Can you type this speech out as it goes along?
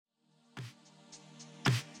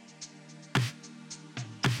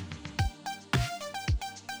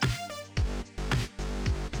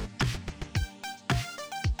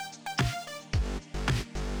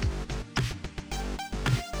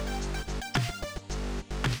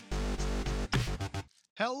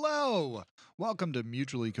Hello! Welcome to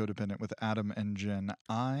Mutually Codependent with Adam and Jen.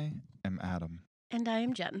 I am Adam. And I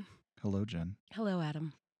am Jen. Hello, Jen. Hello,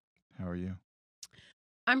 Adam. How are you?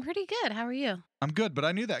 I'm pretty good. How are you? I'm good, but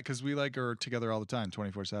I knew that because we are together all the time,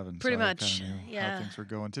 24/7. Pretty so much, I kind of knew yeah. how things were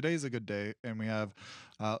going. Today's a good day, and we have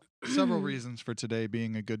several reasons for today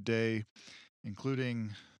being a good day,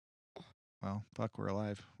 including, well, fuck, we're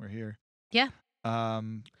alive. We're here. Yeah.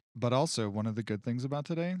 But also, one of the good things about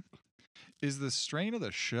today is the strain of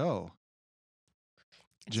the show.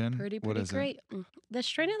 It's Jen, pretty what is great. The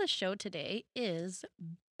strain of the show today is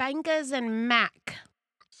Bangers and Mac.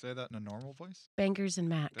 Say that in a normal voice. Bangers and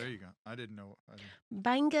Mac. There you go. I didn't know.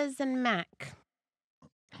 Bangers and Mac,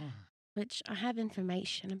 which I have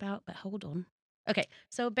information about, but hold on. Okay,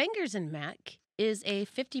 so Bangers and Mac is a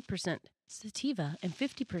 50% sativa and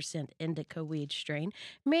 50% indica weed strain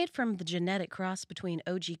made from the genetic cross between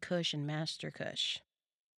OG Kush and Master Kush.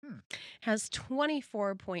 Has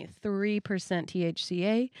 24.3%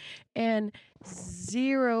 THCA and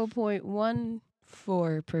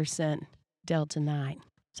 0.14% Delta 9.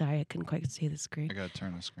 Sorry, I couldn't quite see the screen. I gotta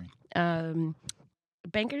turn the screen.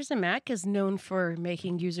 Bangers and Mac is known for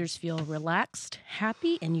making users feel relaxed,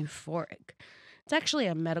 happy, and euphoric. It's actually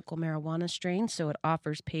a medical marijuana strain, so it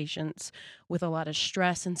offers patients with a lot of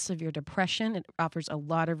stress and severe depression. It offers a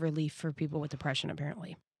lot of relief for people with depression,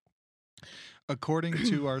 apparently. According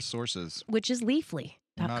to our sources, which is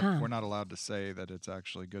Leafly.com. We're not allowed to say that it's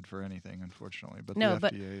actually good for anything, unfortunately. But No, the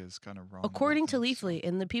but FDA is kind of wrong. According to Leafly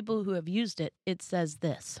and the people who have used it, it says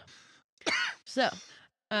this. So,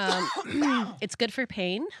 it's good for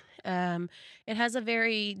pain. It has a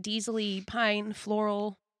very diesely pine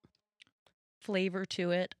floral flavor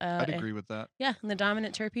to it. I'd agree with that. Yeah, and the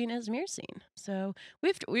dominant terpene is myrcene. So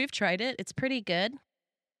we've tried it. It's pretty good.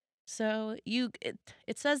 So it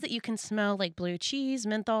says that you can smell like blue cheese,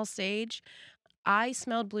 menthol, sage. I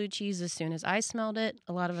smelled blue cheese as soon as I smelled it.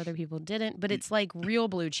 A lot of other people didn't, but it's like real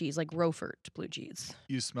blue cheese, like Rofert blue cheese.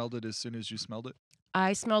 You smelled it as soon as you smelled it?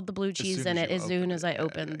 I smelled the blue cheese in it as soon as I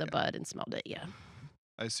opened the bud bud and smelled it, yeah.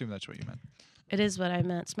 I assume that's what you meant. It is what I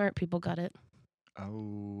meant. Smart people got it.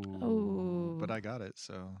 Oh. But I got it,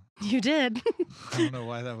 so. You did. I don't know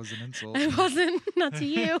why that was an insult. I wasn't. Not to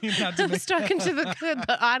you. Not to I was talking to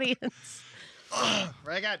the audience.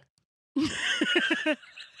 Very good.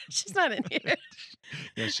 She's not in here.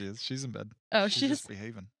 Yeah, she is. She's in bed. Oh, she's just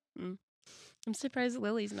behaving. I'm surprised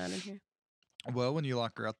Lily's not in here. Well, when you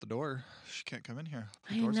lock her out the door, she can't come in here.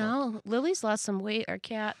 I know. Lily's lost some weight, our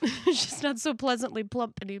cat. She's not so pleasantly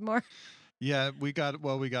plump anymore. Yeah, we got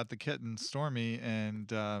the kitten Stormy,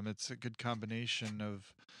 and it's a good combination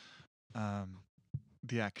of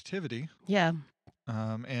the activity. Yeah.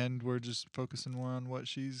 And we're just focusing more on what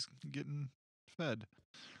she's getting fed.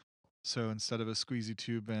 So instead of a squeezy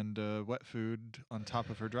tube and wet food on top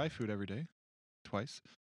of her dry food every day, twice,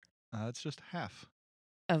 it's just half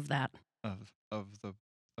of that. Of the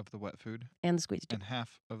wet food and the squeezy tube and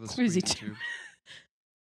half of the squeezy tube.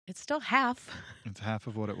 It's still half. It's half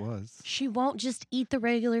of what it was. She won't just eat the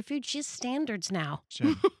regular food. She has standards now.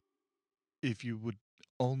 Jen, if you would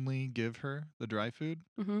only give her the dry food,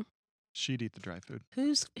 she'd eat the dry food.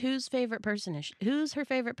 Whose favorite person is she? Who's her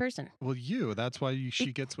favorite person? Well, you. That's why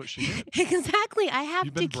she gets what she gets. Exactly. I have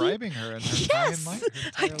You've been bribing her in her entire life.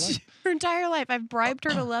 Her entire life. I've bribed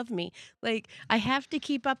her to love me. Like, I have to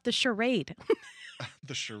keep up the charade.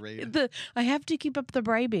 The charade. I have to keep up the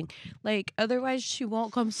bribing. Like, otherwise she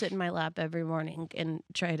won't come sit in my lap every morning and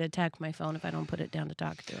try to attack my phone if I don't put it down to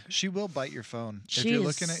talk to her. She will bite your phone. If you're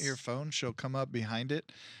looking at your phone, she'll come up behind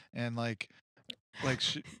it and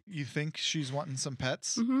you think she's wanting some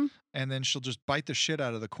pets, and then she'll just bite the shit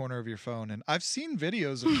out of the corner of your phone. And I've seen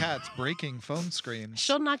videos of cats breaking phone screens.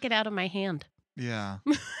 She'll knock it out of my hand. Yeah.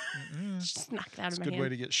 Just knock it out of my hand. It's a good way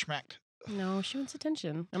to get schmacked. No, she wants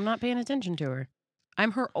attention. I'm not paying attention to her.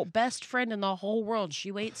 I'm her best friend in the whole world.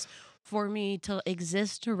 She waits for me to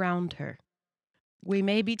exist around her. We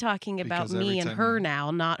may be talking about me and her now,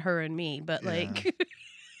 not her and me, but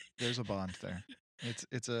there's a bond there.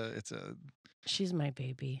 It's a She's my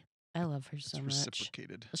baby. I love her so much.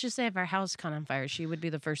 Reciprocated. Let's just say if our house caught on fire, she would be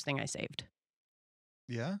the first thing I saved.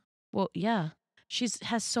 Yeah? Well, yeah. She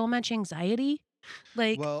has so much anxiety.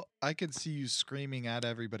 Well, I could see you screaming at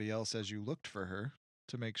everybody else as you looked for her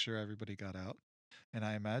to make sure everybody got out. And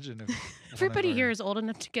I imagine if everybody here is old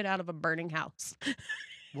enough to get out of a burning house.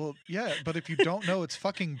 Well, yeah, but if you don't know it's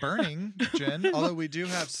fucking burning, Jen, although we do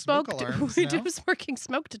have smoke alarms We do have working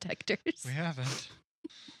smoke detectors. We haven't.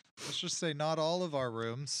 Let's just say not all of our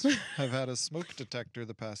rooms have had a smoke detector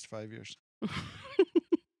the past 5 years.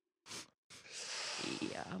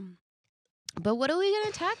 Yeah. But what are we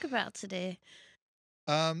going to talk about today?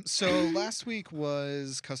 So last week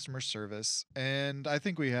was customer service, and I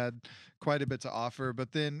think we had quite a bit to offer,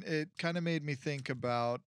 but then it kind of made me think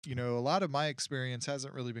about, a lot of my experience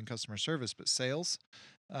hasn't really been customer service, but sales.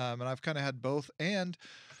 And I've kind of had both. And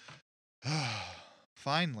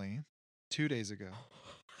finally, 2 days ago,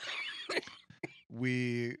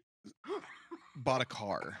 we bought a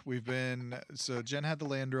car. So Jen had the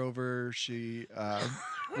Land Rover. She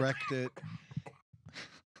wrecked it.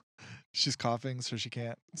 She's coughing, so she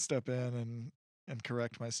can't step in and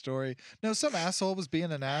correct my story. No, some asshole was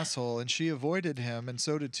being an asshole, and she avoided him, and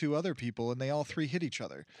so did 2 other people, and they all 3 hit each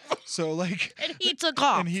other. So, like... And he took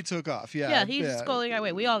off. And he took off, yeah. Yeah, he's just going our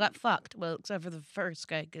way. We all got fucked, well, except for the first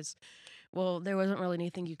guy, because, well, there wasn't really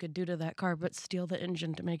anything you could do to that car but steal the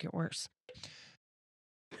engine to make it worse.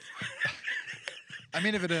 I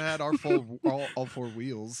mean, if it had all 4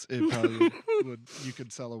 wheels, it probably would. You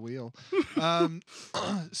could sell a wheel.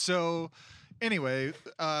 So, anyway,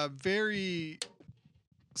 very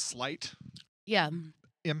slight. Yeah.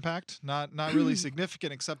 Impact, not really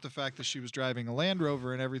significant, except the fact that she was driving a Land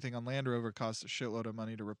Rover, and everything on Land Rover cost a shitload of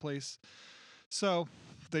money to replace. So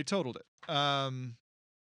they totaled it, and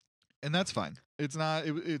that's fine. It's not.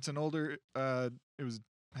 It's an older. It was.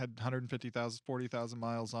 Had 150,000, 40,000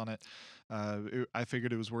 miles on it. I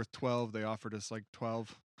figured it was worth 12. They offered us like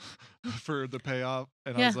 12 for the payoff.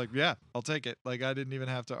 And I was like, yeah, I'll take it. Like, I didn't even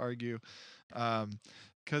have to argue.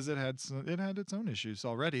 Cause it had its own issues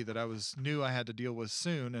already that I knew I had to deal with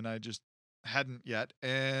soon. And I just hadn't yet.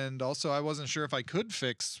 And also I wasn't sure if I could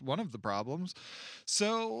fix one of the problems.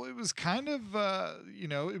 So it was kind of,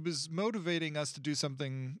 it was motivating us to do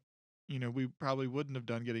something we probably wouldn't have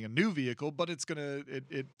done getting a new vehicle, but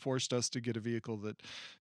it forced us to get a vehicle that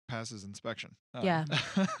passes inspection. Yeah.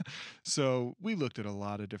 So we looked at a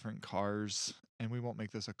lot of different cars, and we won't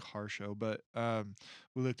make this a car show, but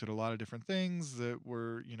we looked at a lot of different things that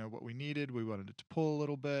were, what we needed. We wanted it to pull a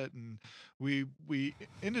little bit, and we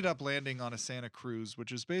ended up landing on a Santa Cruz,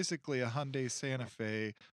 which is basically a Hyundai Santa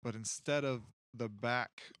Fe, but instead of the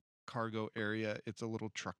back cargo area, it's a little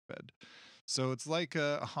truck bed. So it's like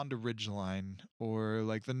a Honda Ridgeline or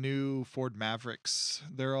like the new Ford Mavericks.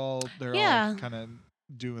 They're all kind of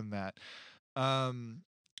doing that. I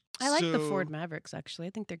like the Ford Mavericks, actually. I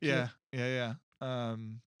think they're cute. Yeah.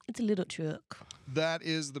 It's a little truck. That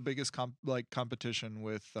is the biggest competition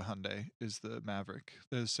with the Hyundai is the Maverick.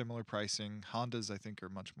 There's similar pricing. Hondas, I think, are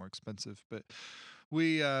much more expensive, but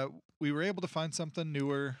we were able to find something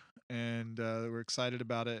newer, and we're excited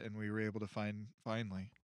about it. And we were able to finally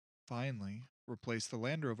replace the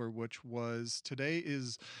Land Rover, which was today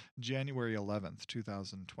is January 11th,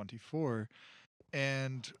 2024,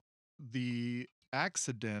 and the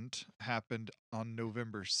accident happened on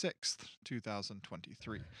November 6th,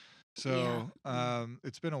 2023. So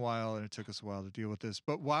it's been a while, and it took us a while to deal with this.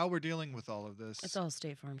 But while we're dealing with all of this, it's all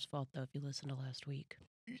State Farm's fault, though, if you listen to last week.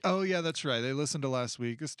 Oh yeah, that's right. They listened to last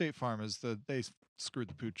week. The State Farm they screwed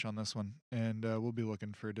the pooch on this one, and we'll be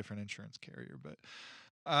looking for a different insurance carrier. But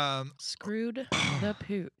screwed the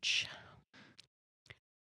pooch.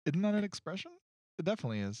 Isn't that an expression? It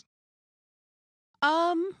definitely is.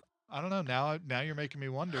 I don't know. Now you're making me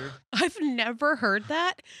wonder. I've never heard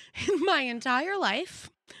that in my entire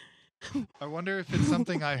life. I wonder if it's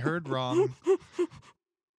something I heard wrong.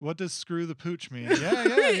 What does screw the pooch mean? Yeah.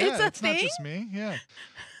 It's not just me.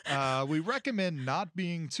 Yeah. We recommend not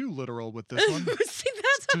being too literal with this one. See,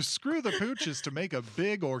 to screw the pooch is to make a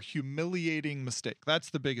big or humiliating mistake.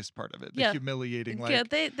 That's the biggest part of it. The humiliating. Yeah,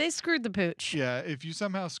 they screwed the pooch. Yeah, if you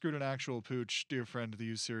somehow screwed an actual pooch, dear friend,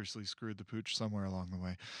 you seriously screwed the pooch somewhere along the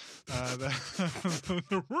way.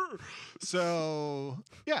 So,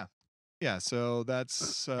 yeah. Yeah, so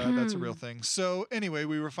that's a real thing. So anyway,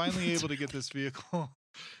 we were finally able to get this vehicle.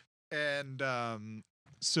 And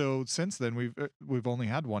so since then, we've only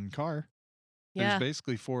had one car. There's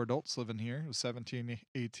basically 4 adults living here. It was 17,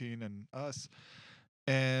 18, and us.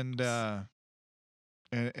 And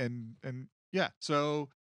yeah, so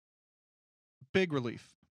big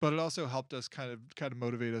relief. But it also helped us kind of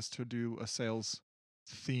motivate us to do a sales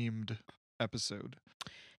themed episode.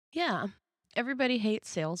 Yeah. Everybody hates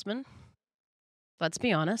salesmen. Let's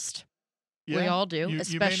be honest. Yeah, we all do,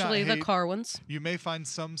 especially the car ones. You may find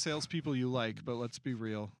some salespeople you like, but let's be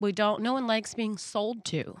real. We don't. No one likes being sold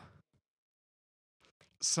to.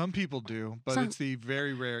 Some people do, but it's the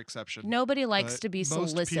very rare exception. Nobody likes to be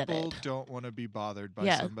solicited. Most people don't want to be bothered by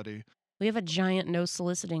somebody. We have a giant no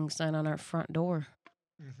soliciting sign on our front door.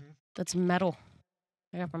 Mm-hmm. That's metal.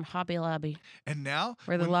 I got from Hobby Lobby. And now,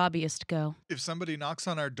 where the lobbyists go. If somebody knocks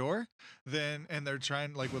on our door, and they're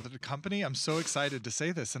trying, like with a company, I'm so excited to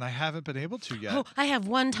say this, and I haven't been able to yet. Oh, I have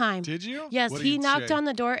one time. Did you? Yes, he knocked on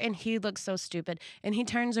the door, and he looked so stupid. And he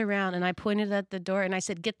turns around, and I pointed at the door, and I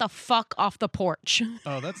said, "Get the fuck off the porch."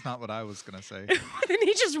 Oh, that's not what I was gonna say. And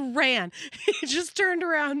he just ran. He just turned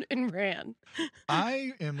around and ran.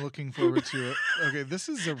 I am looking forward to it. Okay, this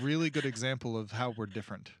is a really good example of how we're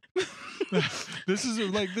different. This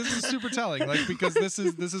is super telling, like, because this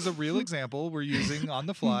is a real example we're using on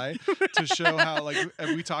the fly to show how, like,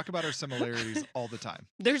 we talk about our similarities all the time.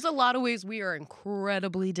 There's a lot of ways we are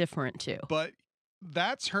incredibly different too. But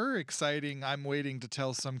that's her exciting. I'm waiting to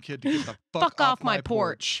tell some kid to get the fuck off my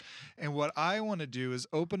porch. And what I want to do is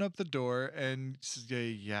open up the door and say,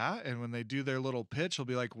 yeah. And when they do their little pitch, I'll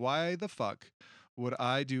be like, why the fuck would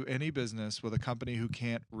I do any business with a company who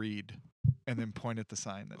can't read? And then point at the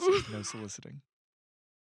sign that says no soliciting.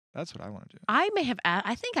 That's what I want to do. I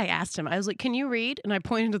think I asked him. I was like, "Can you read?" And I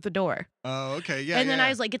pointed at the door. Oh, okay. Yeah. And then I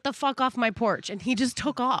was like, "Get the fuck off my porch." And he just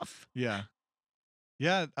took off. Yeah.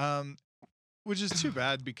 Yeah. Which is too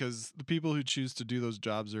bad because the people who choose to do those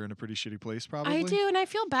jobs are in a pretty shitty place, probably. I do, and I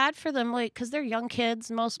feel bad for them, like, because they're young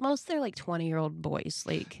kids. Most they're like 20-year-old boys.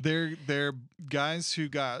 Like they're guys who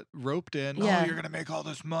got roped in. Yeah. Oh, you're gonna make all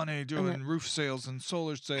this money doing roof sales and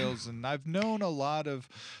solar sales, and I've known a lot of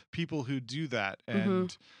people who do that,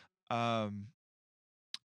 and and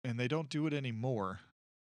they don't do it anymore.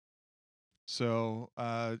 So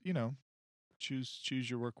choose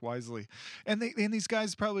your work wisely, and these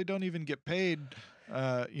guys probably don't even get paid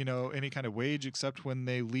any kind of wage except when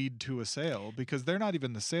they lead to a sale, because they're not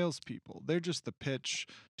even the salespeople. They're just the pitch.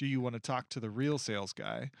 Do you want to talk to the real sales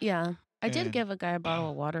guy? Yeah, I did give a guy a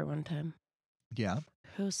bottle of water one time. Yeah,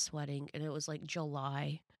 he was sweating, and it was like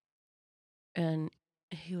July, and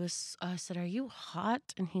I said, "Are you hot?"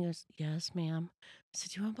 And he goes, "Yes, ma'am." I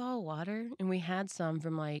said, "Do you want a bottle of water?" And we had some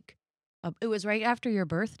from like. It was right after your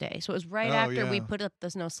birthday. So it was right after we put up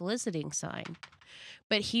this no soliciting sign.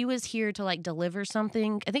 But he was here to like deliver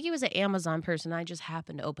something. I think he was an Amazon person. I just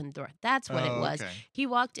happened to open the door. That's what it was. Okay. He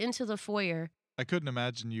walked into the foyer. I couldn't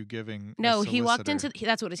imagine you giving. No, he walked into.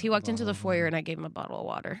 That's what it is. He walked into the foyer and I gave him a bottle of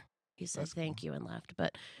water. He said thank you and left.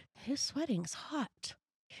 But his sweating's hot.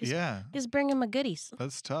 He's bringing my goodies.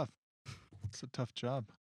 That's tough. It's a tough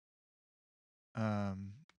job.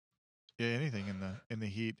 Yeah, anything in the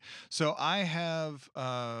heat. So I have,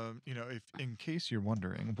 if in case you're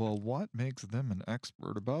wondering, well, what makes them an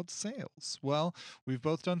expert about sales? Well, we've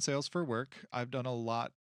both done sales for work. I've done a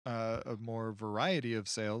lot of more variety of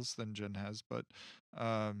sales than Jen has, but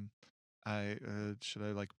should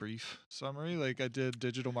I like brief summary? Like I did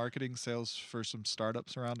digital marketing sales for some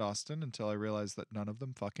startups around Austin until I realized that none of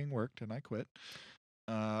them fucking worked and I quit.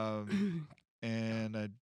 And I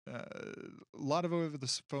a lot of over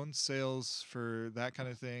the phone sales for that kind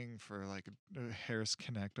of thing, for like Harris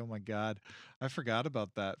Connect. Oh my God, I forgot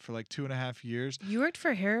about that. For like 2.5 years. You worked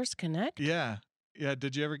for Harris Connect? Yeah.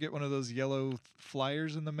 Did you ever get one of those yellow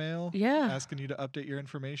flyers in the mail? Yeah. Asking you to update your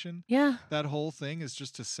information? Yeah. That whole thing is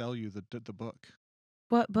just to sell you the book.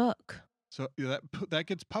 What book? So that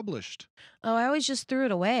gets published. Oh, I always just threw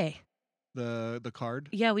it away. The card.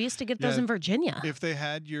 Yeah, we used to get those in Virginia. If they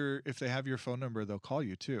have your phone number, they'll call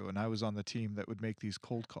you too. And I was on the team that would make these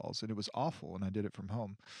cold calls, and it was awful. And I did it from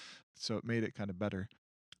home, so it made it kind of better.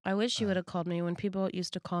 I wish you would have called me when people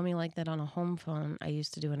used to call me like that on a home phone. I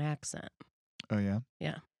used to do an accent. Oh yeah.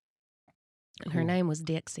 Yeah. And her name was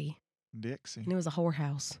Dixie. Dixie. And it was a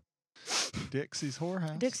whorehouse. Dixie's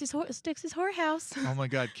whorehouse. Dixie's whorehouse. Oh my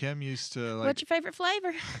God, Kim used to like. What's your favorite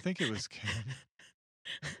flavor? I think it was Kim.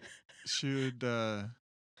 She would I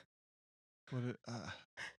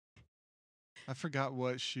forgot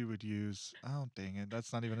what she would use. Oh dang it,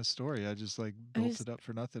 that's not even a story. I just like built it up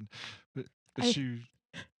for nothing. But she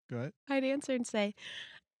go ahead. I'd answer and say,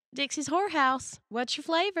 Dixie's whorehouse. What's your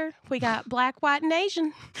flavor? We got black, white, and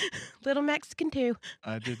Asian. Little Mexican too.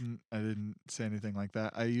 I didn't say anything like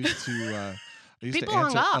that. I used to People to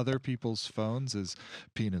answer hung up. other people's phones as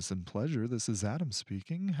Penis and Pleasure. This is Adam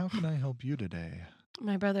speaking. How can I help you today?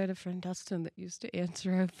 My brother had a friend, Dustin, that used to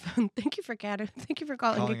answer a phone. Thank you for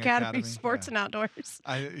calling Academy Sports and Outdoors.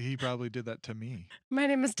 He probably did that to me. My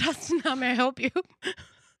name is Dustin. How may I help you?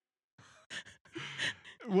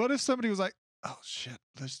 What if somebody was like, oh shit,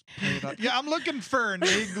 let's play it out. Yeah, I'm looking for an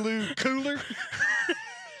igloo cooler.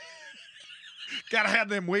 Gotta have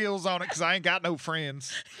them wheels on it because I ain't got no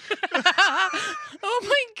friends. Oh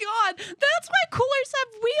my God, that's why coolers have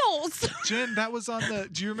wheels. Jen, that was on the.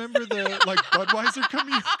 Do you remember the like Budweiser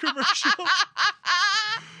commercial?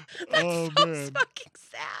 That's so fucking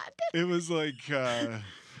sad. It was like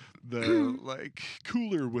the like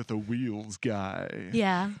cooler with a wheels guy.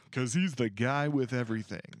 Yeah. Because he's the guy with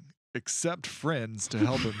everything except friends to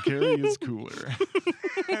help him carry his cooler.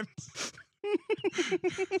 I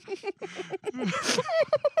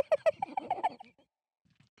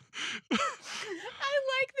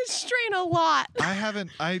like this strain a lot.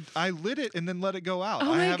 I lit it and then let it go out.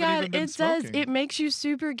 Oh I my haven't God, even been it smoking. says it makes you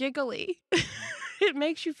super giggly. It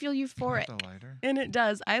makes you feel euphoric. The lighter? And it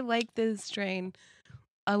does. I like this strain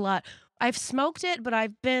a lot. I've smoked it, but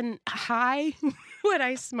I've been high when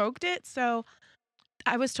I smoked it. So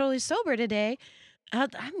I was totally sober today.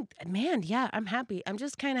 I'm happy. I'm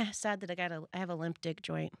just kind of sad that I have a limp dick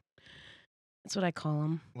joint. That's what I call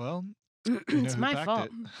them. Well, it's my fault.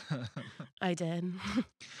 I did.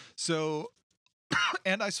 So,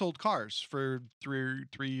 and I sold cars for 3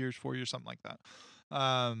 years, 4 years, something like that.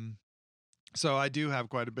 So I do have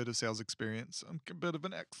quite a bit of sales experience. I'm a bit of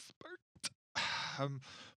an expert. I'm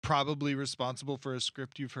probably responsible for a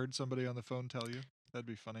script you've heard somebody on the phone tell you. That'd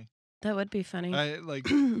be funny. That would be funny.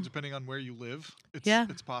 Depending on where you live,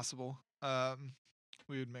 it's possible.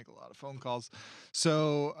 We would make a lot of phone calls.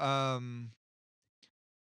 So,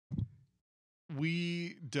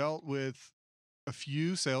 we dealt with a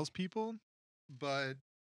few salespeople, but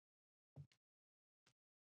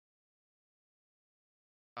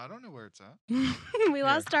I don't know where it's at. We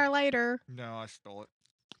lost our lighter. No, I stole it.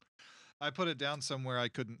 I put it down somewhere I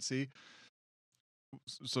couldn't see.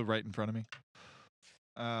 So right in front of me.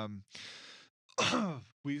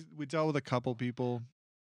 We dealt with a couple people.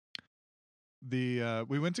 We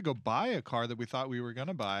went to go buy a car that we thought we were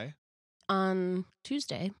gonna buy on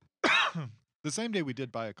Tuesday. The same day we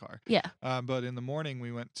did buy a car. Yeah. But in the morning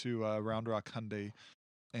we went to Round Rock Hyundai,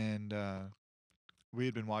 and we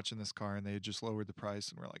had been watching this car, and they had just lowered the price,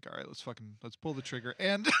 and we're like, all right, let's pull the trigger.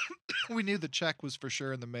 And we knew the check was for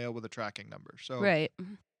sure in the mail with a tracking number. So right.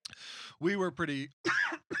 We were pretty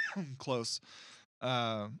close.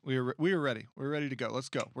 We were ready. We were ready to go. Let's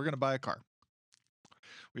go. We're gonna buy a car.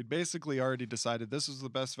 We'd basically already decided this was the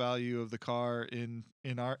best value of the car in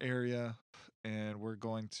our area, and we're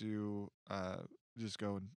going to just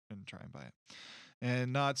go and try and buy it.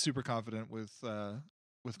 And not super confident with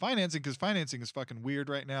financing, because financing is fucking weird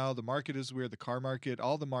right now. The market is weird. The car market,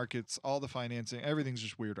 all the markets, all the financing, everything's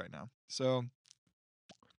just weird right now. So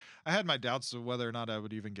I had my doubts of whether or not I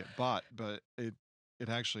would even get bought, but it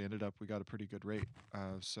actually ended up we got a pretty good rate.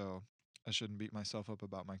 So I shouldn't beat myself up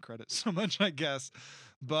about my credit so much, I guess.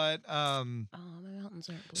 But my mountains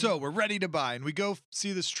aren't blue. So we're ready to buy, and we go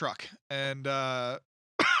see this truck, and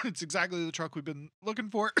it's exactly the truck we've been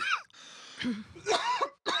looking for.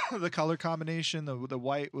 The color combination, the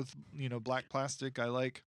white with black plastic. I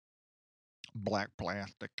like black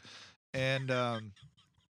plastic, and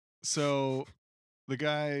so the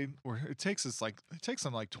guy, it takes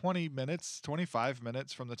them like 20 minutes, 25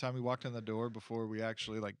 minutes from the time we walked in the door before we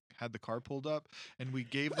actually had the car pulled up, and we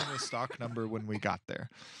gave them the stock number when we got there.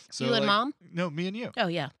 So you and Mom? No, me and you. Oh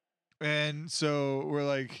yeah. And so we're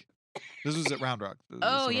like, this was at Round Rock.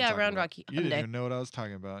 Oh yeah, Round Rock. You didn't even know what I was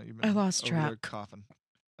talking about. I lost track. Coughing.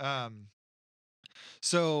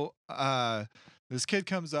 So this kid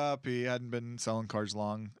comes up. He hadn't been selling cars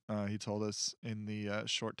long. He told us in the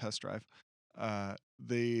short test drive.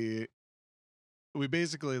 We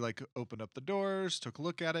basically opened up the doors, took a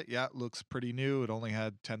look at it. Yeah, it looks pretty new. It only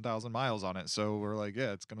had 10,000 miles on it. So we're like,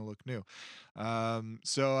 yeah, it's going to look new.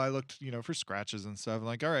 So I looked, for scratches and stuff. I'm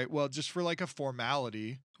like, all right, well, just for a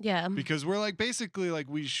formality. Yeah. Because we're basically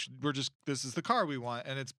this is the car we want,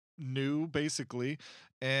 and it's new basically,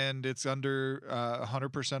 and it's under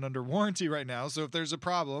 100% under warranty right now. So if there's a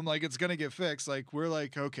problem, it's going to get fixed. We're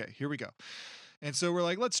like, okay, here we go. And so we're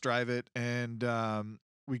like, let's drive it. And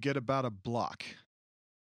we get about a block.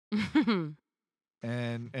 and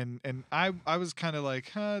I was kind of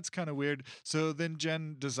like, it's kind of weird. So then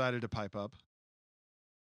Jen decided to pipe up.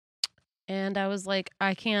 And I was like,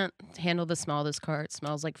 I can't handle the smell of this car. It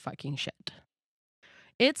smells like fucking shit.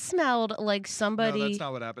 It smelled like somebody... No, that's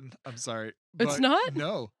not what happened. I'm sorry. It's not?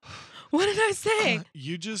 No. What did I say?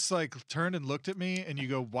 You just turned and looked at me and you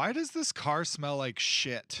go, why does this car smell like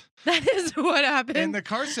shit? That is what happened. And the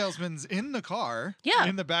car salesman's in the car,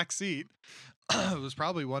 in the back seat, was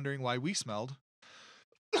probably wondering why we smelled.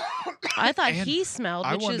 I thought he smelled,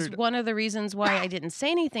 which is one of the reasons why I didn't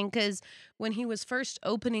say anything, because when he was first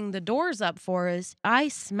opening the doors up for us, I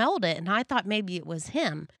smelled it and I thought maybe it was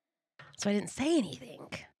him. So I didn't say anything.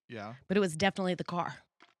 Yeah. But it was definitely the car.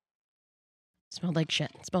 It smelled like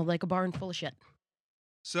shit. It smelled like a barn full of shit.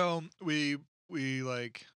 So we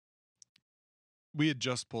we had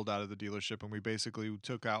just pulled out of the dealership, and we basically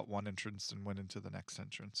took out one entrance and went into the next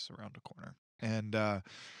entrance around a corner. And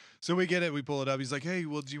so we get it, we pull it up. He's like, "Hey,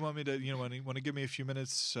 well, do you want me to, want to give me a few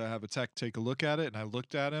minutes to have a tech take a look at it?" And I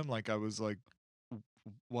looked at him like I was like,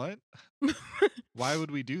 "What? Why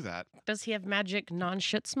would we do that?" Does he have magic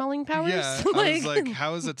non-shit smelling powers? Yeah, I was like,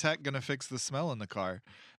 "How is a tech gonna fix the smell in the car?"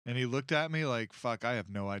 And he looked at me like, "Fuck, I have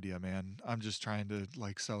no idea, man. I'm just trying to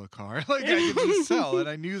like sell a car. Like I can just sell." And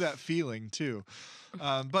I knew that feeling too.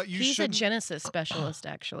 But he's a Genesis specialist,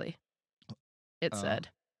 actually. It said.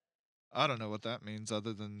 I don't know what that means,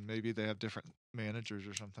 other than maybe they have different managers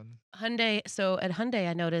or something. Hyundai. So at Hyundai,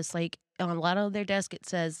 I noticed like on a lot of their desk, it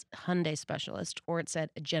says Hyundai specialist, or it said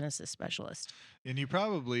a Genesis specialist. And you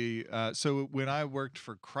probably, so when I worked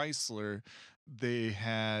for Chrysler, they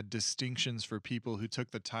had distinctions for people who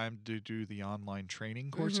took the time to do the online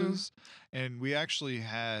training courses. And we actually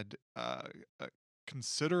had a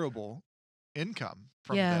considerable income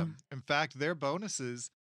from them. In fact, their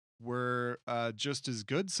bonuses were just as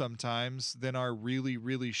good sometimes than our really,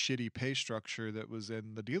 really shitty pay structure that was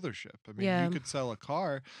in the dealership. I mean, you could sell a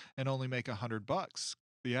car and only make $100.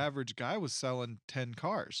 The average guy was selling 10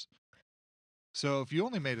 cars. So if you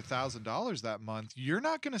only made $1,000 that month, you're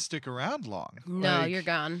not going to stick around long. No, you're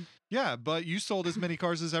gone. Yeah, but you sold as many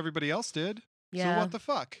cars as everybody else did. Yeah. So what the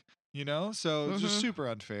fuck? So it's just super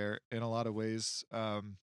unfair in a lot of ways.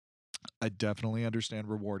 I definitely understand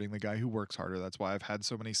rewarding the guy who works harder. That's why I've had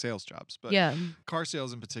so many sales jobs. But car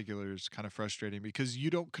sales in particular is kind of frustrating because you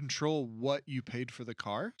don't control what you paid for the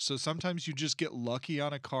car. So sometimes you just get lucky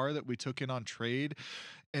on a car that we took in on trade.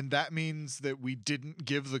 And that means that we didn't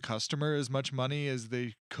give the customer as much money as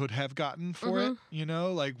they could have gotten for it.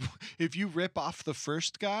 Like if you rip off the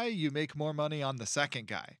first guy, you make more money on the second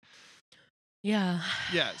guy. Yeah.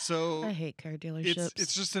 Yeah. So I hate car dealerships.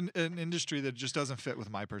 It's just an industry that just doesn't fit with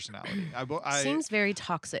my personality. Seems very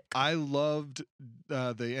toxic. I loved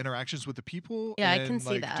the interactions with the people. Yeah, and, I can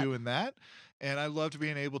see that. Doing that. And I loved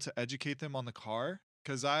being able to educate them on the car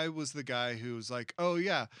because I was the guy who was like, "Oh,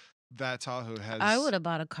 yeah, that Tahoe has." I would have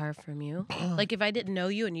bought a car from you. Like if I didn't know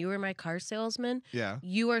you and you were my car salesman. Yeah.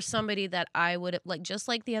 You are somebody that I would have, like, just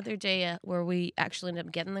like the other day where we actually ended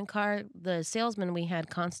up getting the car. The salesman we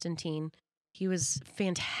had, Constantine. He was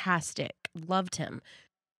fantastic. Loved him.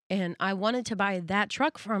 And I wanted to buy that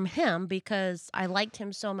truck from him because I liked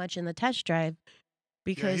him so much in the test drive.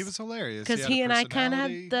 Because he was hilarious. Because he and I kind of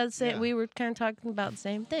had the same, we were kind of talking about the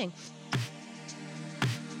same thing.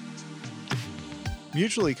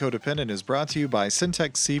 Mutually Codependent is brought to you by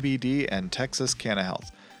Syntex CBD and Texas Canna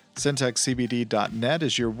Health. SyntexCBD.net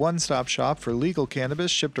is your one-stop shop for legal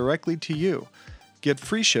cannabis shipped directly to you. Get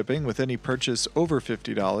free shipping with any purchase over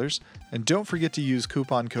 $50, and don't forget to use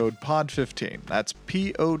coupon code POD15. That's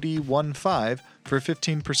POD15 for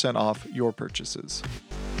 15% off your purchases.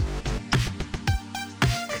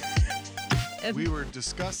 We were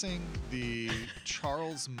discussing the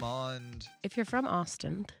Charles Mond. If you're from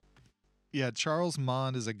Austin. Yeah, Charles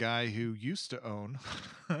Mond is a guy who used to own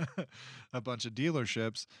a bunch of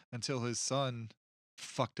dealerships until his son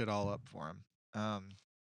fucked it all up for him.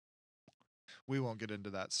 We won't get into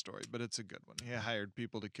that story, but it's a good one. He hired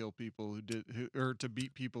people to kill people or to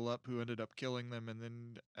beat people up who ended up killing them, and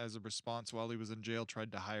then as a response, while he was in jail,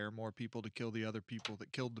 tried to hire more people to kill the other people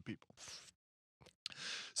that killed the people.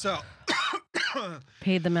 So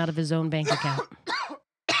paid them out of his own bank account.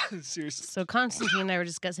 Seriously. So Constantine and I were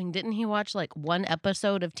discussing, didn't he watch like one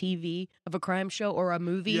episode of TV of a crime show or a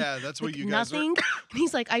movie? Yeah, that's what you guys nothing. And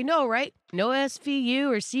he's like, I know, right? No SVU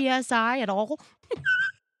or CSI at all.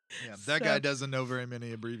 Yeah, that guy doesn't know very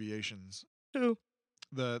many abbreviations. Who?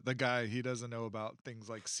 The guy, he doesn't know about things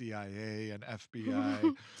like CIA and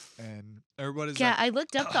FBI or what is that? Yeah, I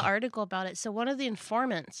looked up the article about it. So one of the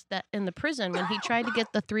informants that in the prison, when he tried to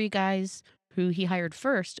get the 3 guys who he hired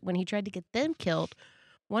first, when he tried to get them killed,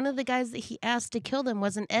 one of the guys that he asked to kill them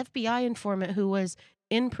was an FBI informant who was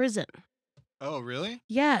in prison. Oh, really?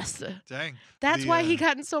 Yes. Dang. That's why he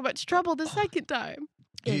got in so much trouble the second time.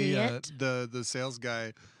 Idiot. The sales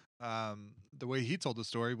guy, the way he told the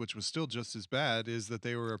story, which was still just as bad, is that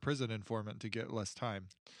they were a prison informant to get less time.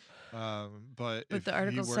 But the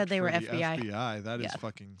article said they were FBI. That is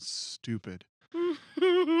fucking stupid.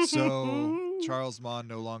 So Charles Mond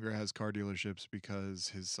no longer has car dealerships because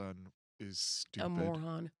his son is stupid. A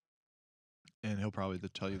moron. And he'll probably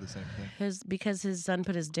tell you the same thing. Because his son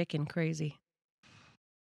put his dick in crazy.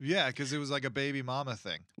 Yeah, because it was like a baby mama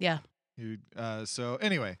thing. Yeah. So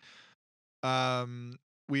anyway,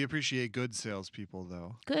 we appreciate good salespeople,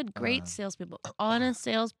 though. Great salespeople, honest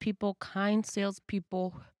salespeople, kind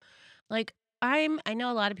salespeople. Like I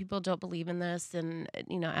know a lot of people don't believe in this, and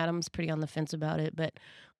Adam's pretty on the fence about it, but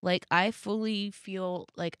like I fully feel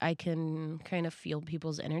like I can kind of feel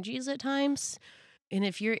people's energies at times. And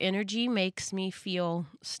if your energy makes me feel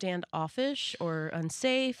standoffish or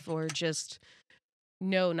unsafe or just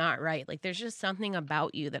no, not right. Like there's just something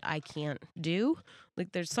about you that I can't do.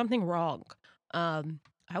 Like there's something wrong.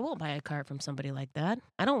 I won't buy a car from somebody like that.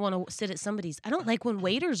 I don't want to sit at somebody's. I don't like when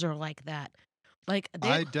waiters are like that. Like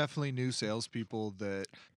I definitely knew salespeople that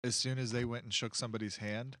as soon as they went and shook somebody's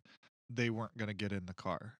hand, they weren't going to get in the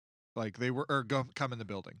car. Like they were, or come in the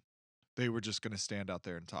building. They were just going to stand out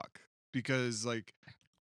there and talk because like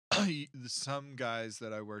some guys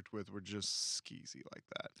that I worked with were just skeezy like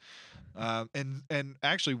that. And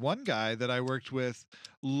actually one guy that I worked with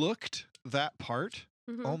looked that part.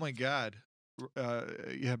 Mhm. Oh my God.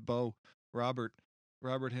 Yeah, Bo, Robert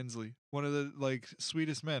Hensley, one of the like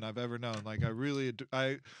sweetest men I've ever known. Like I really,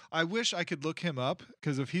 I wish I could look him up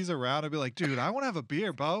because if he's around, I'd be like, dude, I want to have a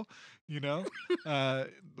beer, Bo. You know,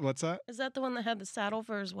 what's that? Is that the one that had the saddle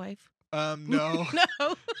for his wife? No,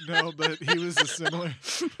 No. no, but he was a similar.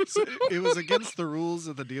 So it was against the rules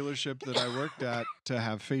of the dealership that I worked at to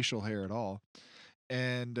have facial hair at all,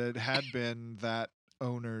 and it had been that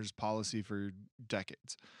owner's policy for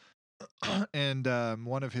decades. And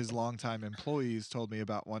one of his longtime employees told me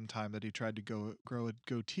about one time that he tried to grow a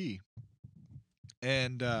goatee,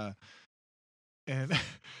 and so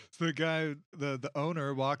the guy, the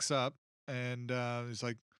owner, walks up and he's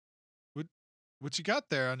like, "What you got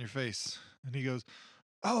there on your face?" And he goes,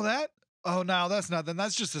 "Oh, that? Oh, no, that's nothing.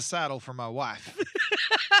 That's just a saddle for my wife."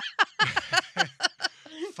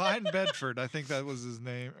 Fine Bedford, I think that was his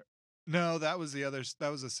name. No, that was the other. That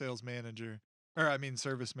was a sales manager. Or I mean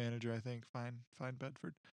service manager, I think. Fine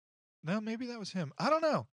Bedford. No, maybe that was him. I don't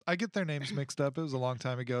know. I get their names mixed up. It was a long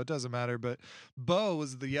time ago. It doesn't matter. But Bo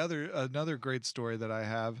was another great story that I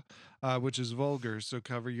have, which is vulgar. So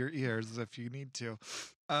cover your ears if you need to.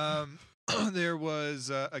 There was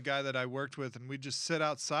a guy that I worked with, and we'd just sit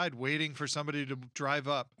outside waiting for somebody to drive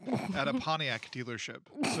up at a Pontiac dealership.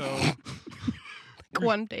 So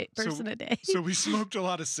one person a day. So we smoked a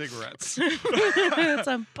lot of cigarettes. It's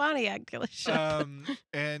a Pontiac dealership.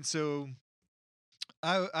 And so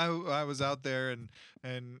I was out there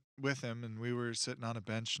and with him, and we were sitting on a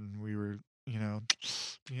bench, and we were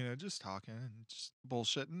just talking and just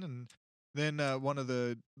bullshitting, and then one of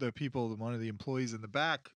the employees in the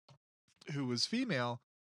back, who was female,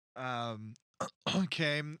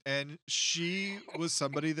 came, and she was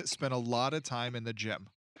somebody that spent a lot of time in the gym.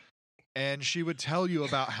 And she would tell you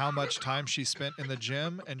about how much time she spent in the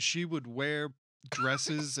gym, and she would wear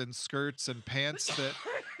dresses and skirts and pants that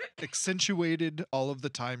accentuated all of the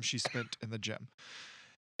time she spent in the gym.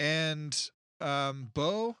 And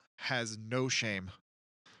Bo has no shame.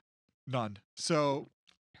 None. So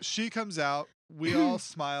she comes out, we all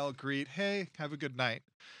smile, greet, hey, have a good night.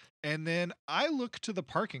 And then I look to the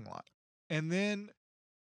parking lot, and then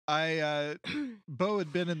Bo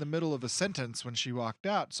had been in the middle of a sentence when she walked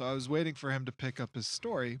out, so I was waiting for him to pick up his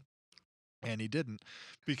story, and he didn't,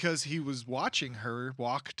 because he was watching her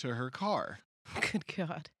walk to her car. Good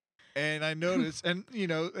God. And I noticed, and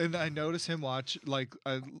I notice him watch, like,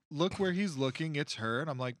 I look where he's looking, it's her, and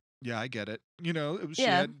I'm like, yeah, I get it. She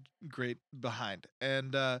had great behind.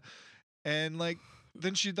 And like,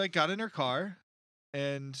 then she like got in her car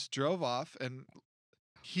and drove off, and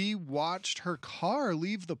he watched her car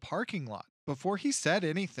leave the parking lot before he said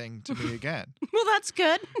anything to me again. Well, that's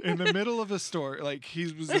good. In the middle of a story, like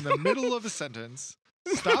he was in the middle of a sentence,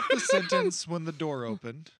 stopped the sentence when the door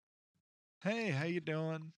opened. Hey, how you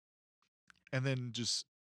doing? And then just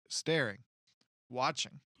staring,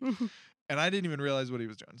 watching. And I didn't even realize what he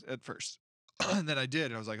was doing at first. And then I did,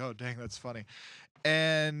 and I was like, oh, dang, that's funny.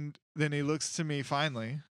 And then he looks to me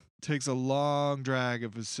finally, takes a long drag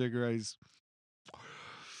of his cigarette. He's,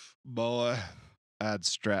 boy, I'd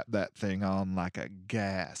strap that thing on like a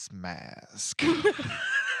gas mask.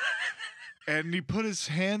 And he put his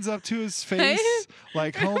hands up to his face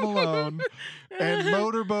like Home Alone and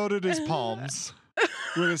motorboated his palms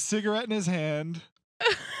with a cigarette in his hand.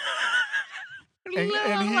 And he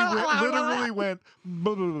literally went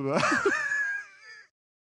blah, blah, blah.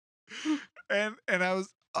 And I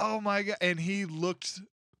was, oh my God. And he looked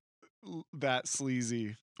that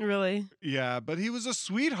sleazy. Really? Yeah, but he was a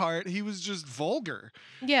sweetheart. He was just vulgar.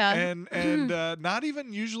 Yeah. And not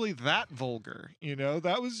even usually that vulgar,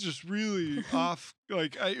 That was just really off.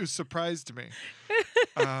 Like, it was surprise to me.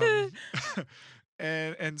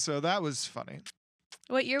 And so that was funny.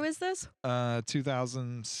 What year was this?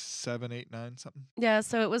 2007, 8, 9, something. Yeah,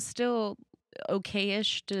 so it was still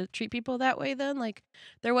okay-ish to treat people that way then. Like,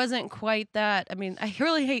 there wasn't quite that. I mean, I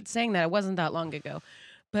really hate saying that. It wasn't that long ago.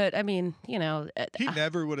 But, I mean, you know. He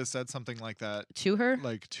never would have said something like that. To her?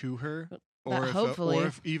 Like, to her. Hopefully.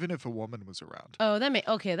 Or even if a woman was around. Oh, that makes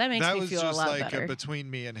me feel a lot better. That was just like a between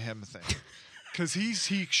me and him thing. Because he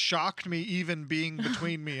shocked me even being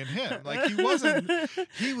between me and him. Like, he wasn't.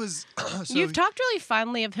 He was. So You've talked really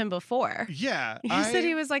fondly of him before. Yeah. You said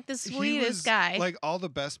he was like the sweetest guy. Like, all the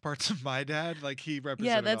best parts of my dad. Like, he represented.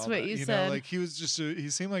 Yeah, that's all what that, you know? said. Like, he was just. He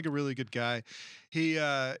seemed like a really good guy. He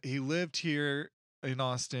lived here in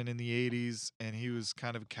Austin in the 80s, and he was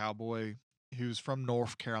kind of a cowboy. He was from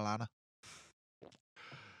North Carolina.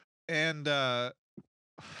 And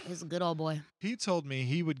he's a good old boy. He told me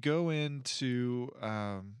he would go into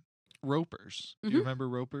Ropers. Do you remember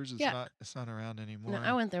Ropers? It's not around anymore. No,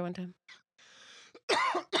 I went there one time.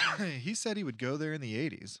 He said he would go there in the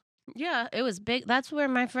 80s. Yeah, it was big. That's where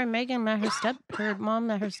my friend Megan met her mom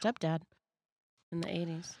met her stepdad in the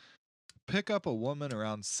 80s. Pick up a woman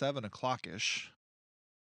around 7 o'clock-ish.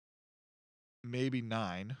 Maybe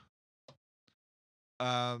 9.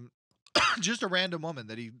 Just a random woman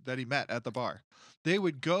that he met at the bar. They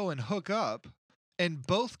would go and hook up and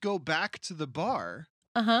both go back to the bar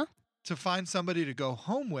to find somebody to go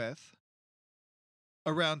home with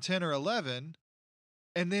around 10 or 11.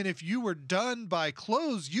 And then if you were done by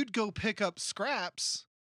close, you'd go pick up scraps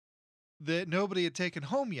that nobody had taken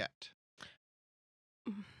home yet.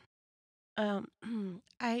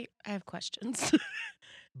 I have questions.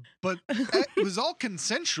 But it was all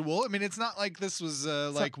consensual. I mean, it's not like this was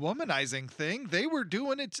like womanizing thing. They were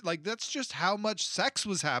doing it like that's just how much sex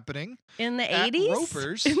was happening in the 80s.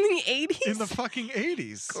 Ropers in the 80s. In the fucking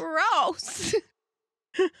 80s. Gross.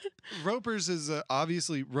 Ropers is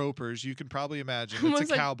obviously Ropers. You can probably imagine it's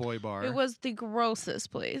a cowboy bar. It was the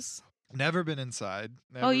grossest place. Never been inside.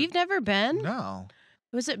 Never. Oh, you've never been? No.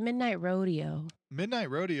 It was at Midnight Rodeo. Midnight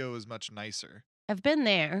Rodeo is much nicer. I've been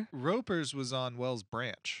there. Ropers was on Wells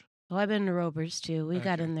Branch. Oh, I've been to Ropers too. We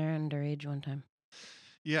got in there underage one time.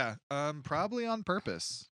 Yeah, probably on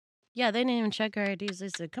purpose. Yeah, they didn't even check our IDs. They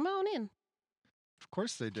said, "Come on in." Of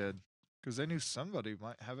course they did, because they knew somebody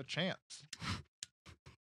might have a chance.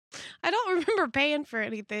 I don't remember paying for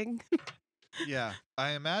anything. Yeah,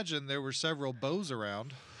 I imagine there were several beaux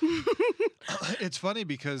around. It's funny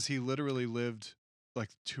because he literally lived like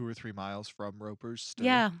 2 or 3 miles from Ropers still.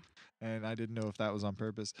 Yeah. And I didn't know if that was on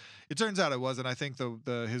purpose. It turns out it wasn't. I think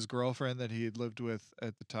his girlfriend that he had lived with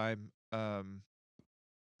at the time,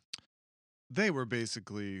 they were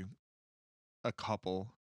basically a couple.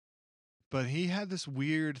 But he had this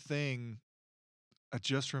weird thing. I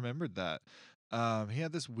just remembered that. He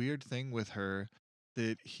had this weird thing with her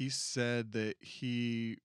that he said that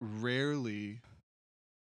he rarely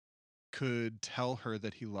could tell her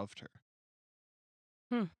that he loved her.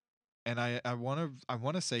 And I want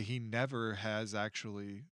to say he never has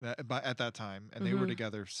actually at that time, and they were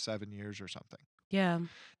together 7 years or something. Yeah.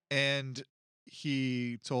 And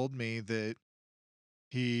he told me that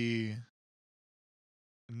he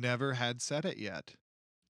never had said it yet.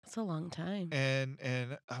 That's a long time.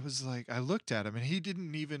 And I was like, I looked at him, and he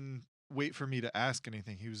didn't even wait for me to ask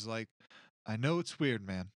anything. He was like, I know it's weird,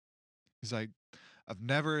 man. He's like, I've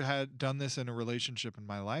never done this in a relationship in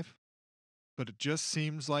my life. But it just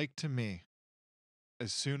seems like to me,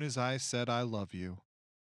 as soon as I said I love you,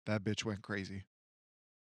 that bitch went crazy.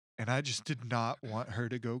 And I just did not want her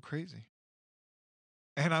to go crazy.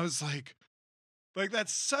 And I was like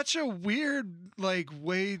that's such a weird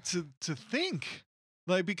way to think.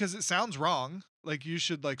 Like, because it sounds wrong. Like, you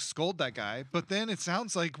should scold that guy. But then it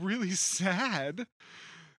sounds like really sad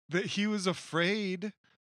that he was afraid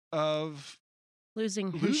of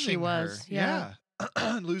losing who she was. Her. Yeah.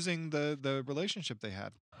 Losing the relationship they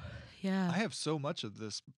had. Yeah. I have so much of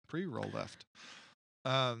this pre-roll left.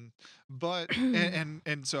 But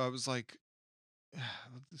and so I was like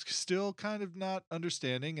still kind of not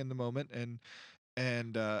understanding in the moment,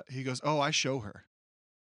 and he goes, "Oh, I show her."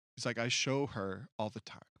 He's like, "I show her all the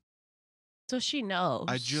time." So she knows.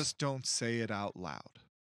 I just don't say it out loud.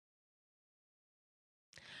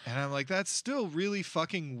 And I'm like, that's still really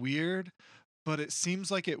fucking weird, but it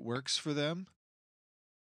seems like it works for them.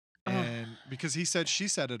 And because she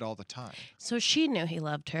said it all the time. So she knew he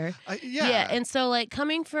loved her. Yeah. Yeah. And so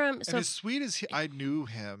coming from. And as sweet as I knew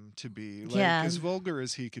him to be, as vulgar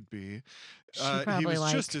as he could be, she probably he was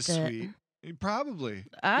liked just as it. sweet. Probably.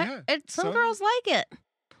 Some girls like it.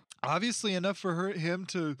 Obviously enough for him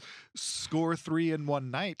to score 3 in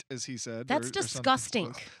one night, as he said. That's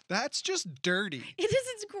disgusting. That's just dirty. It is.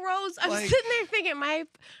 It's gross. I'm sitting there thinking,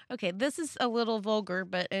 okay, this is a little vulgar,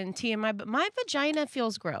 but in TMI, but my vagina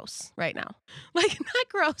feels gross right now. Like, not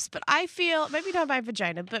gross, but I feel, maybe not my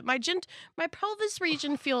vagina, but my pelvis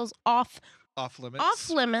region feels off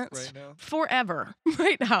limits right now. Forever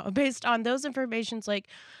right now, based on those informations. Like,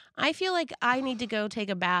 I feel like I need to go take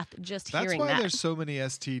a bath just hearing that. That's why there's so many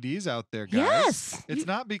STDs out there, guys. Yes. It's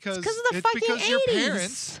not because of the fucking because 80s. Your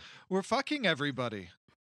parents were fucking everybody.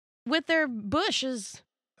 With their bushes.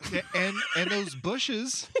 And those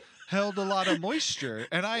bushes held a lot of moisture.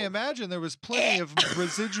 And I imagine there was plenty of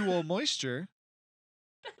residual moisture.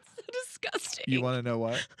 That's so disgusting. You want to know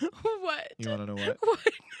what? What? You want to know what? What?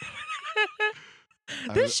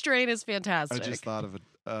 This strain is fantastic. I just thought of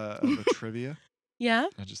a trivia. Yeah?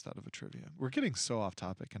 I just thought of a trivia. We're getting so off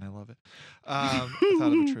topic, and I love it. I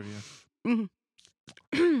thought of a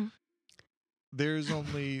trivia. There's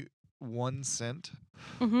only one scent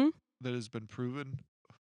that has been proven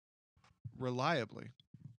reliably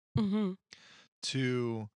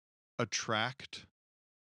to attract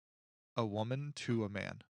a woman to a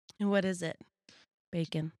man. And what is it?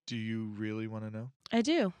 Bacon. Do you really want to know? I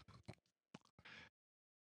do.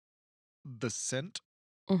 The scent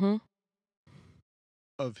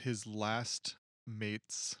of his last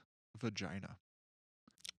mate's vagina.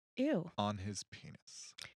 Ew. On his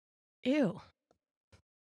penis. Ew.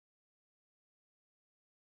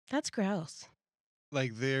 That's gross.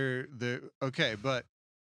 Like they're okay, but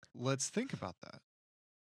let's think about that.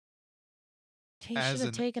 He should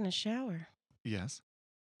have taken a shower. Yes.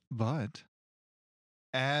 But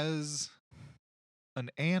as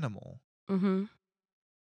an animal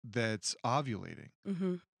that's ovulating,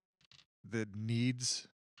 that needs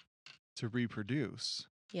to reproduce.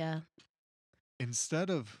 Yeah. Instead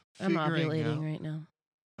of I'm ovulating right now.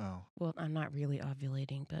 Oh. Well, I'm not really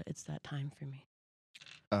ovulating, but it's that time for me.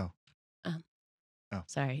 Oh. Oh.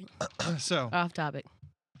 Sorry. So. Off topic.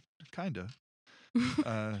 Kinda.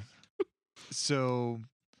 So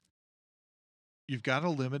you've got a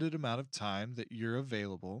limited amount of time that you're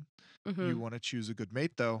available. You want to choose a good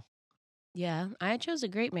mate, though. Yeah, I chose a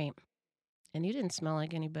great mate. And you didn't smell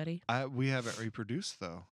like anybody. We haven't reproduced,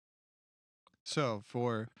 though. So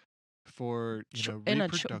for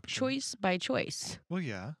reproduction. Choice by choice. Well,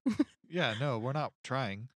 yeah. Yeah, no, we're not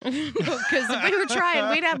trying. Because if we were trying,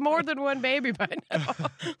 we'd have more than one baby by now.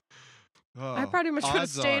 Oh, I pretty much would have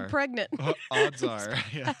stayed pregnant. Odds are.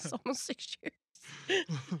 Yeah. That's almost 6 years.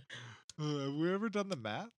 Have we ever done the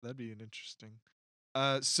math? That'd be an interesting.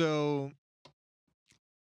 So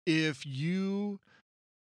if you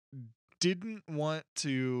didn't want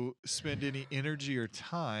to spend any energy or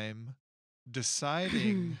time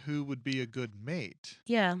deciding who would be a good mate.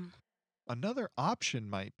 Yeah. Another option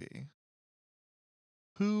might be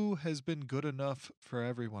who has been good enough for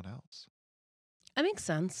everyone else. That makes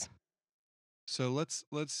sense. So let's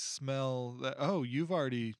smell that. Oh, you've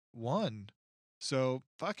already won. So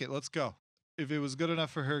fuck it, let's go. If it was good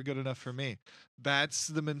enough for her, good enough for me. That's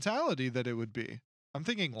the mentality that it would be. I'm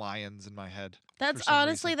thinking lions in my head. That's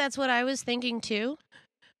honestly, that's what I was thinking too.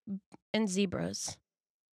 And zebras.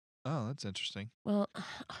 Oh, that's interesting. Well,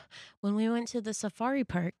 when we went to the safari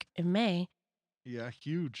park in May. Yeah,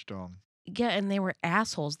 huge dong. Yeah, and they were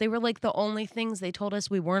assholes. They were like the only things they told us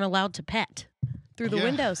we weren't allowed to pet through the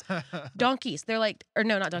windows. Donkeys. They're like, or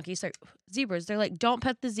no, not donkeys. Sorry, zebras. They're like, don't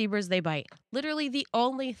pet the zebras. They bite. Literally the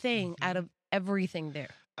only thing out of everything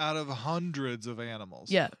there. Out of hundreds of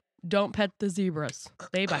animals. Yeah. Don't pet the zebras.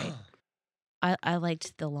 They bite. I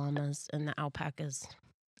liked the llamas and the alpacas.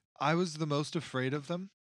 I was the most afraid of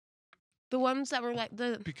them. The ones that were like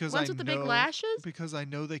the ones with the big lashes? Because I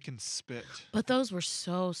know they can spit. But those were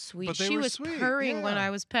so sweet. But she was sweet. purring when I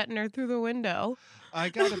was petting her through the window. I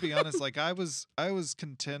gotta be honest, like I was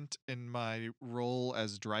content in my role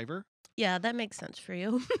as driver. Yeah, that makes sense for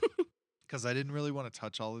you. Because I didn't really want to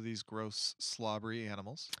touch all of these gross, slobbery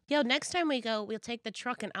animals. Yo, next time we go, we'll take the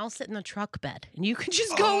truck and I'll sit in the truck bed. And you can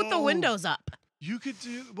just go with the windows up. You could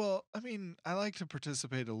do, well, I mean, I like to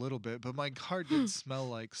participate a little bit, but my car did smell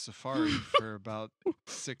like safari for about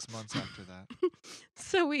 6 months after that.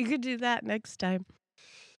 So we could do that next time.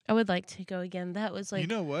 I would like to go again. That was like, you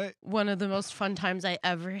know what? One of the most fun times I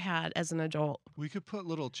ever had as an adult. We could put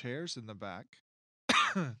little chairs in the back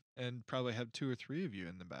and probably have 2 or 3 of you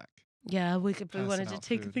in the back. Yeah, we wanted to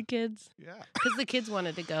take food. The kids. Yeah. Because the kids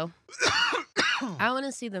wanted to go. I want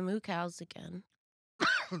to see the moo cows again.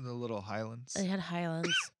 The little Highlands. They had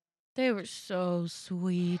Highlands. They were so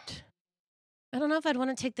sweet. I don't know if I'd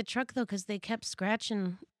want to take the truck though, because they kept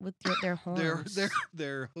scratching with their horns.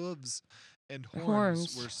 Their hooves and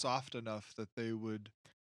horns were soft enough that they would,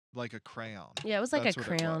 like a crayon. Yeah, it was like a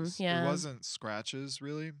crayon. Yeah, it wasn't scratches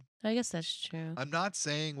really. I guess that's true. I'm not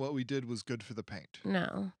saying what we did was good for the paint.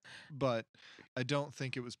 No, but I don't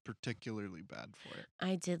think it was particularly bad for it.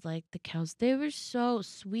 I did like the cows. They were so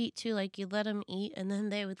sweet too. Like you let them eat, and then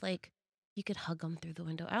they would like you could hug them through the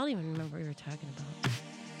window. I don't even remember what we were talking about.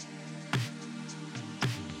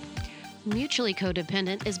 Mutually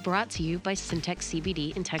Codependent is brought to you by Syntex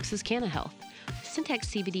CBD and Texas Canna Health.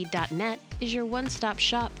 SyntexCBD.net is your one-stop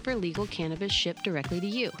shop for legal cannabis shipped directly to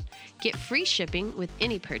you. Get free shipping with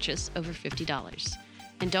any purchase over $50.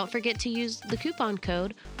 And don't forget to use the coupon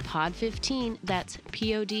code POD15, that's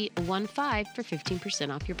POD15 for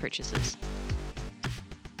 15% off your purchases.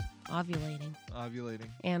 Ovulating.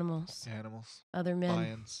 Animals. Other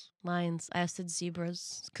men. Lions. I said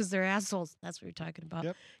zebras because they're assholes. That's what you're talking about.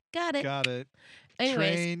 Yep. Got it.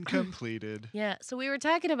 Anyways. Train completed. Yeah. So we were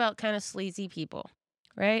talking about kind of sleazy people,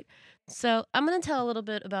 right? So I'm going to tell a little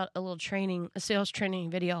bit about a sales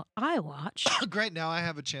training video I watched. Great. Now I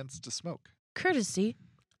have a chance to smoke. Courtesy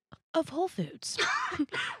of Whole Foods.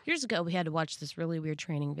 Years ago, we had to watch this really weird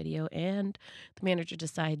training video, and the manager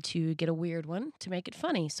decided to get a weird one to make it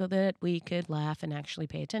funny so that we could laugh and actually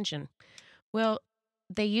pay attention. Well,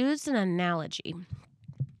 they used an analogy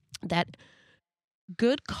that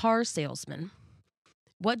what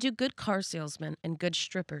do good car salesmen and good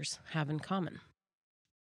strippers have in common?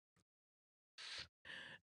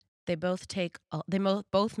 They both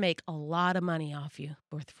make a lot of money off you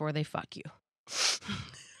before they fuck you.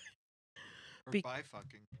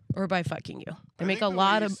 Or by fucking you. They make a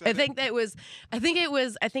lot of. I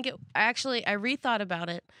rethought about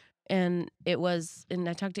it, and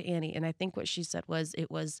I talked to Annie, and I think what she said was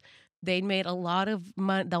they made a lot of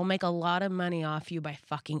money. They'll make a lot of money off you by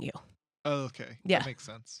fucking you. Oh, okay. Yeah, that makes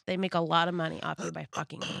sense. They make a lot of money off you by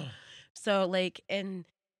fucking you. So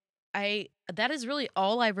that is really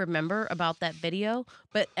all I remember about that video.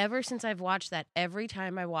 But ever since I've watched that, every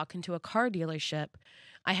time I walk into a car dealership,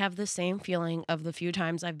 I have the same feeling of the few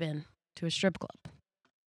times I've been to a strip club.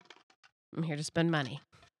 I'm here to spend money.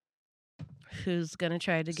 Who's going to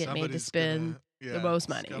try to get me to spend the most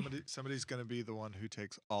money? Somebody's going to be the one who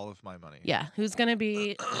takes all of my money. Yeah, who's going to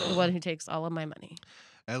be the one who takes all of my money?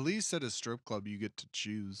 At least at a strip club, you get to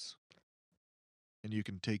choose. And you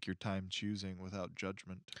can take your time choosing without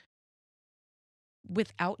judgment.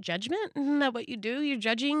 Without judgment? Isn't that what you do? You're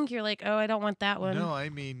judging? You're like, oh, I don't want that one. No, I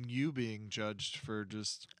mean you being judged for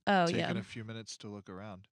just taking a few minutes to look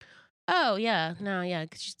around. Oh, yeah. No, yeah,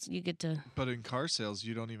 because you get to... But in car sales,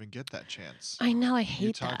 you don't even get that chance. I know, I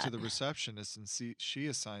hate that. You talk to the receptionist and she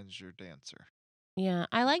assigns your dancer. Yeah,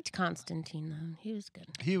 I liked Constantine, though. He was good.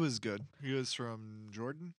 He was from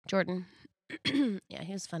Jordan? Jordan. Yeah,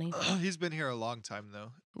 he was funny. He's been here a long time,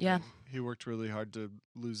 though. Yeah. He worked really hard to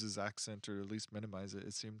lose his accent or at least minimize it.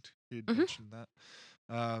 It seemed he'd mentioned that.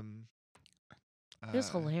 He was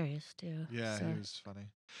hilarious, too. Yeah, he was funny.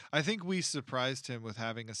 I think we surprised him with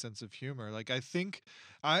having a sense of humor. Like,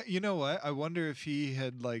 you know what? I wonder if he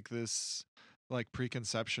had, like, this, like,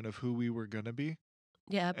 preconception of who we were going to be.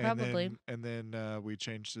 Yeah, probably. And then we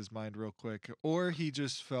changed his mind real quick. Or he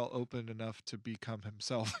just felt open enough to become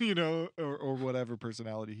himself, or whatever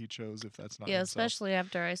personality he chose, if that's not himself. Especially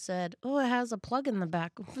after I said, oh, it has a plug in the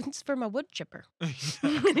back. It's for my wood chipper.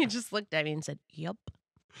 And he just looked at me and said, yep.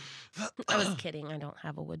 I was kidding. I don't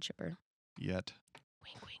have a wood chipper. Yet.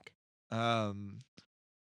 Wink, wink.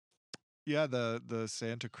 Yeah, the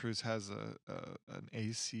Santa Cruz has an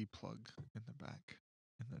AC plug in the back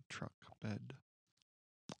in the truck bed.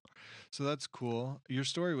 So that's cool. Your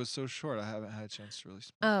story was so short, I haven't had a chance to really...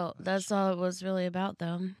 Oh, that's all it was really about,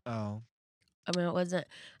 though. Oh. I mean, it wasn't...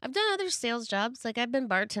 I've done other sales jobs. Like, I've been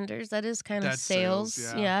bartenders. That is kind of sales.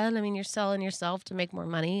 Yeah, and I mean, you're selling yourself to make more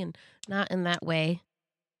money, and not in that way.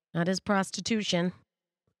 Not as prostitution.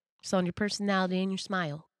 You're selling your personality and your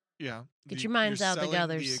smile. Yeah. Get your minds out of the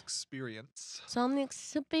gutters. The experience. Selling the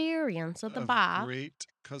experience of the bar. Great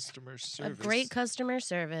customer service. A great customer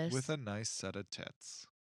service. With a nice set of tits.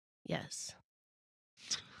 Yes.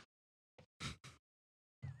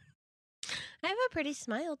 I have a pretty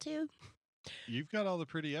smile, too. You've got all the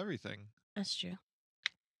pretty everything. That's true.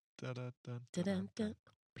 Da-da-da-da-da.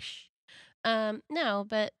 No,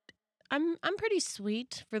 but I'm pretty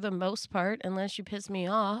sweet for the most part, unless you piss me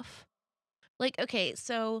off. Like, okay,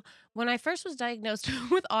 so when I first was diagnosed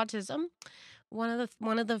with autism,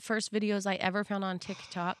 one of the first videos I ever found on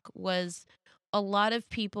TikTok was a lot of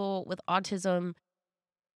people with autism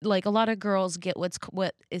like a lot of girls get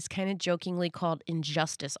what is kind of jokingly called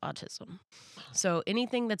injustice autism. So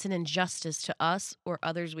anything that's an injustice to us or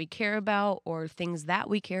others we care about or things that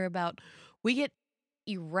we care about, we get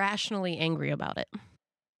irrationally angry about it.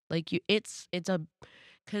 Like it's a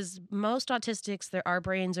because most autistics, our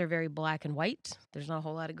brains are very black and white. There's not a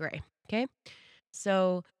whole lot of gray. Okay,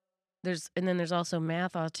 so there's also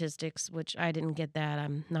math autistics, which I didn't get that.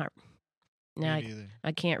 I'm not. Now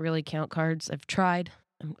I can't really count cards. I've tried.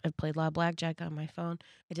 I've played a lot of blackjack on my phone.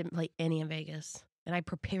 I didn't play any in Vegas, and I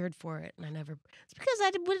prepared for it, and I never. It's because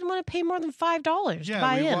I didn't want to pay more than $5 to buy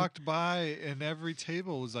in. Yeah, we walked by, and every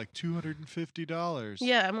table was like $250.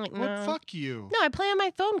 Yeah, I'm like, no. What? Fuck you. No, I play on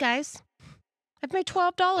my phone, guys. I've made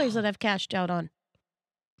 $12 that I've cashed out on.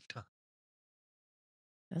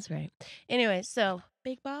 That's right. Anyway, so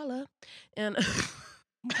big baller, and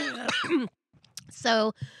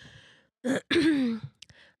so what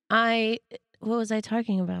was I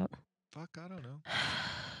talking about? Fuck, I don't know.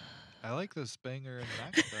 I like this banger in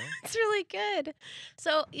Mac though. It's really good.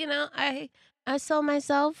 So, I saw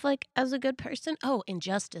myself like as a good person. Oh,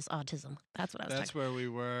 injustice autism. That's what I was That's talking where we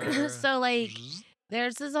were. So like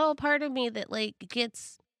there's this whole part of me that like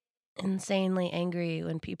gets insanely angry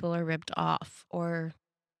when people are ripped off or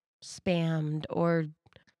spammed or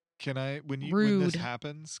Can I when this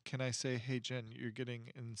happens, can I say, "Hey Jen, you're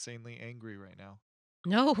getting insanely angry right now"?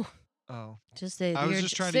 No. Oh. Just say I was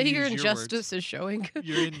just trying to use your your injustice is showing.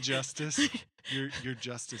 Your injustice. your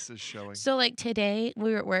justice is showing. So like today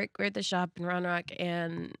we were at work, we're at the shop in Round Rock,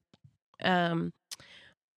 and I'm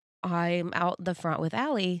out the front with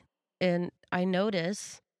Allie, and I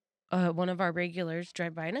notice one of our regulars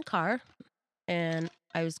drive by in a car, and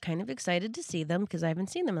I was kind of excited to see them because I haven't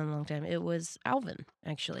seen them in a long time. It was Alvin,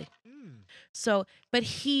 actually. So, but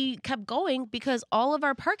he kept going because all of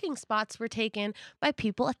our parking spots were taken by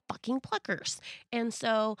people at fucking Pluckers. And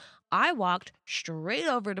so I walked straight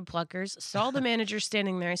over to Pluckers, saw the manager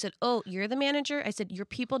standing there. I said, "Oh, you're the manager?" I said, "Your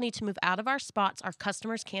people need to move out of our spots. Our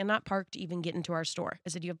customers cannot park to even get into our store." I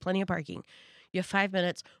said, "You have plenty of parking. You have 5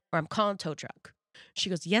 minutes or I'm calling a tow truck." She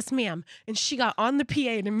goes, "Yes, ma'am." And she got on the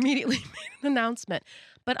PA and immediately made an announcement.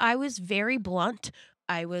 But I was very blunt.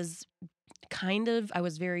 I was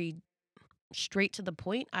very straight to the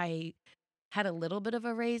point. I had a little bit of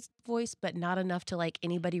a raised voice, but not enough to like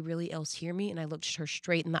anybody really else hear me. And I looked her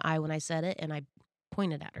straight in the eye when I said it, and I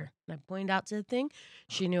pointed at her. And I pointed out to the thing.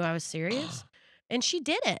 She knew I was serious, and she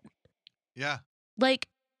did it. Yeah.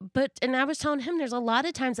 And I was telling him there's a lot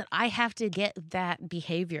of times that I have to get that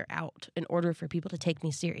behavior out in order for people to take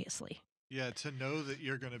me seriously. Yeah, to know that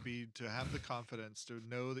to have the confidence to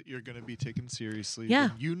know that you're going to be taken seriously.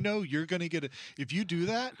 Yeah. You're going to get it. If you do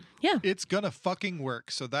that, yeah, it's going to fucking work.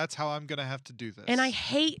 So that's how I'm going to have to do this. And I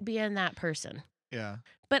hate being that person. Yeah.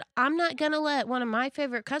 But I'm not going to let one of my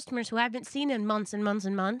favorite customers who I haven't seen in months and months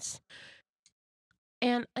and months,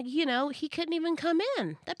 and, he couldn't even come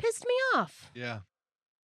in. That pissed me off. Yeah.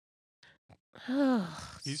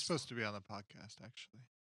 He's supposed to be on the podcast, actually.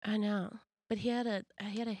 I know. But he had a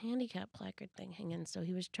handicap placard thing hanging, so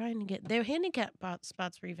he was trying to get their handicap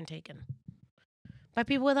spots were even taken by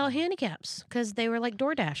people without handicaps because they were like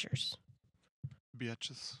door dashers.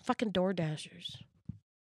 Bitches. Fucking door dashers.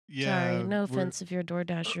 Yeah. Sorry, no offense if you're a door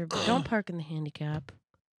dasher, but don't park in the handicap.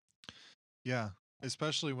 Yeah,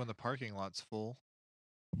 especially when the parking lot's full.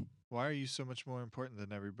 Why are you so much more important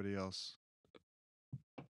than everybody else?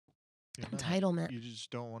 Entitlement. You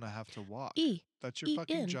just don't want to have to walk. That's your E-N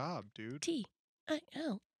fucking job, dude.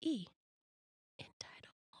 T-I-L-E.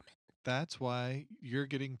 Entitlement. That's why you're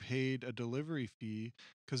getting paid a delivery fee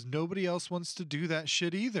because nobody else wants to do that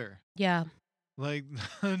shit either. Yeah. Like,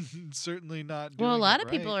 certainly not doing Well, a lot of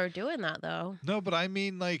people are doing that, though. No, but I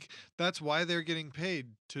mean, like, that's why they're getting paid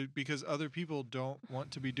because other people don't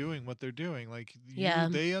want to be doing what they're doing. Like,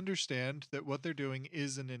 they understand that what they're doing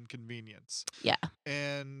is an inconvenience. Yeah.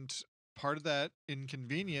 And part of that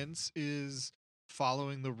inconvenience is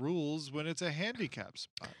following the rules when it's a handicap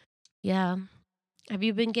spot. Yeah. Have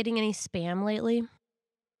you been getting any spam lately?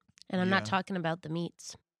 And I'm not talking about the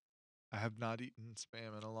meats. I have not eaten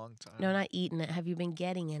spam in a long time. No, not eating it. Have you been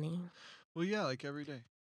getting any? Well, yeah, like every day.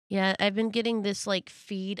 Yeah, I've been getting this like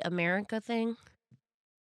Feed America thing.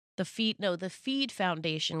 The Feed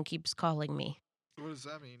Foundation keeps calling me. What does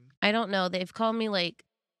that mean? I don't know. They've called me like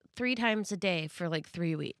 3 times a day for like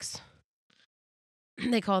 3 weeks.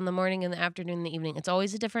 They call in the morning, in the afternoon, in the evening. It's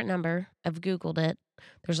always a different number. I've Googled it.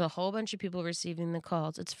 There's a whole bunch of people receiving the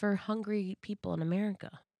calls. It's for hungry people in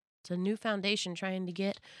America. It's a new foundation trying to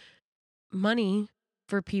get money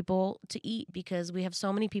for people to eat because we have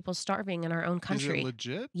so many people starving in our own country. Is it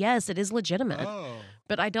legit? Yes, it is legitimate. Oh.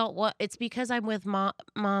 But I don't want, it's because I'm with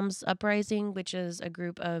Moms Uprising, which is a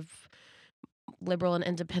group of liberal and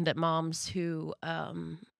independent moms who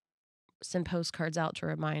send postcards out to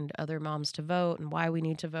remind other moms to vote and why we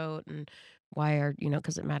need to vote and why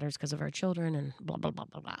because it matters because of our children and blah, blah, blah,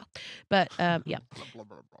 blah, blah. But, yeah. Blah, blah,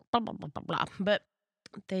 blah, Blah, blah. blah, blah, blah, blah. But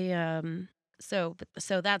they, so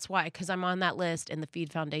that's why, because I'm on that list and the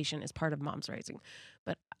Feed Foundation is part of Moms Rising.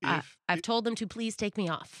 But I've told them to please take me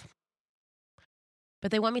off.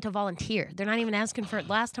 But they want me to volunteer. They're not even asking for it.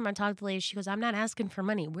 Last time I talked to the lady, she goes, I'm not asking for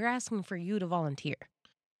money. We're asking for you to volunteer.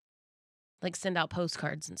 Like send out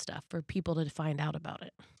postcards and stuff for people to find out about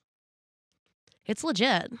it. It's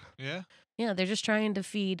legit. Yeah? Yeah, they're just trying to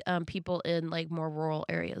feed people in like more rural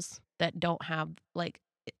areas that don't have like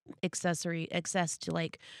access to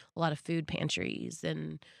like a lot of food pantries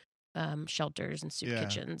and shelters and soup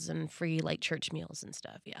kitchens and free like church meals and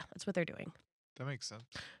stuff. Yeah, that's what they're doing. That makes sense.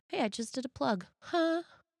 Hey, I just did a plug. Huh?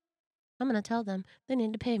 I'm going to tell them they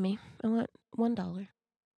need to pay me. I want $1.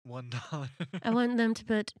 $1. I want them to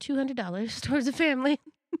put $200 towards a family.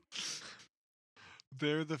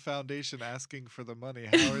 They're the foundation asking for the money.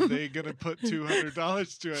 How are they going to put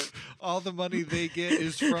 $200 to it? All the money they get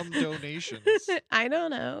is from donations. I don't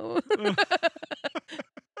know.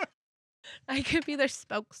 I could be their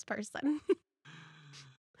spokesperson.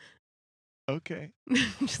 Okay.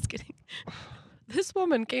 I'm just kidding. This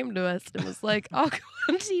woman came to us and was like, I'll go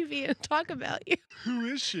on TV and talk about you. Who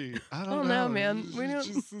is she? I don't know, man. We don't...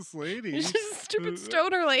 just this lady. She's just a stupid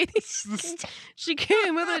stoner lady. She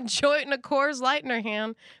came with a joint and a Coors Light in her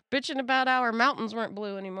hand, bitching about how our mountains weren't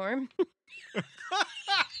blue anymore.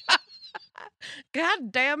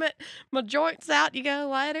 God damn it. My joint's out. You got to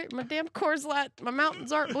light it. My damn Coors Light. My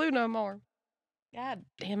mountains aren't blue no more. God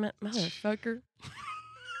damn it, motherfucker.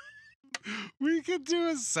 We could do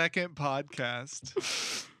a second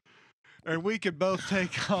podcast. And we could both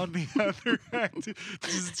take on the other accent.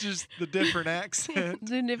 Just the different accent.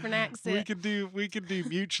 The different accent. We could do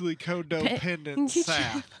mutually codependent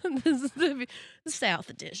South. This is the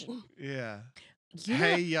South edition. Yeah.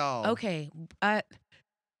 Hey y'all. Okay.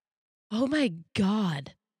 Oh my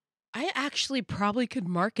God. I actually probably could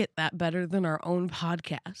market that better than our own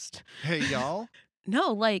podcast. Hey y'all?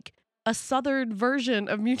 No, like a Southern version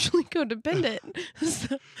of mutually codependent.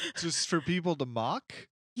 Just for people to mock?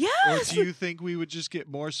 Yes. Or do you think we would just get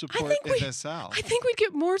more support in the South? I think we'd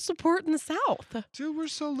get more support in the South. Dude, we're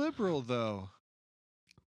so liberal, though.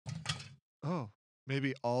 Oh,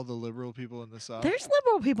 maybe all the liberal people in the South? There's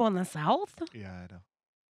liberal people in the South. Yeah, I know.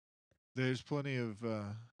 There's plenty of...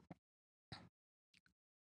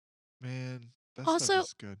 Man, that stuff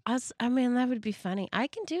is good. I mean, that would be funny. I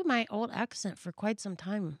can do my old accent for quite some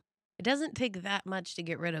time. It doesn't take that much to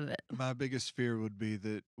get rid of it. My biggest fear would be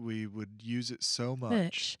that we would use it so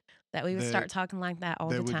much that we would start talking like that all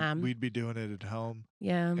the time. We'd be doing it at home.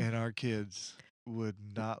 Yeah. And our kids would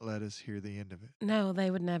not let us hear the end of it. No, they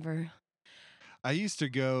would never. I used to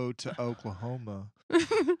go to Oklahoma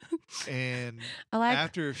and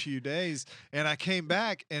after a few days, and I came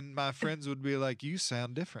back and my friends would be like, you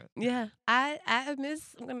sound different. Yeah. I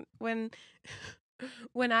miss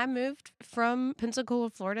when I moved from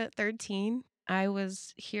Pensacola, Florida at 13, I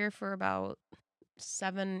was here for about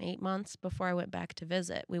 7-8 months before I went back to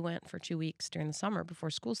visit. We went for 2 weeks during the summer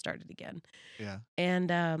before school started again. Yeah.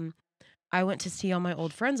 And I went to see all my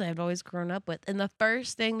old friends I had always grown up with. And the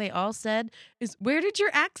first thing they all said is, where did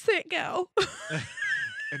your accent go?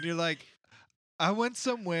 And you're like, I went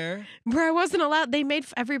somewhere where I wasn't allowed.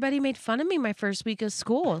 Everybody made fun of me my first week of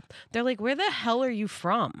school. They're like, where the hell are you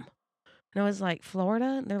from? And I was like, Florida?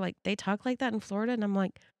 And they're like, they talk like that in Florida? And I'm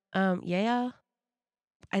like, yeah.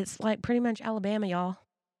 It's like pretty much Alabama, y'all.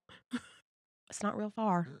 It's not real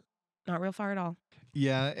far. Not real far at all.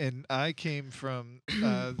 Yeah, and I came from,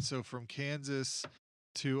 from Kansas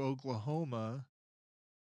to Oklahoma,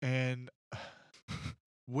 and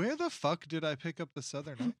where the fuck did I pick up the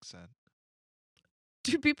Southern accent?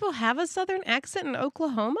 Do people have a Southern accent in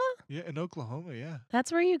Oklahoma? Yeah, in Oklahoma, yeah. That's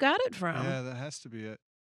where you got it from. Yeah, that has to be it.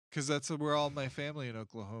 Because that's where all my family in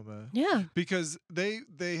Oklahoma. Yeah. Because they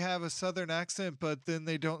have a Southern accent, but then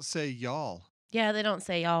they don't say y'all. Yeah, they don't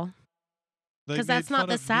say y'all. Because that's not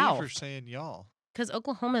the South. For saying y'all. Because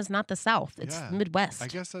Oklahoma is not the South. It's the Midwest. I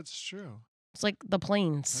guess that's true. It's like the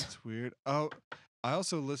plains. That's weird. Oh, I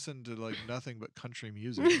also listen to like nothing but country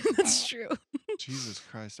music. That's true. Jesus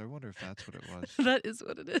Christ. I wonder if that's what it was. That is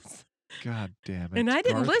what it is. God damn it. And I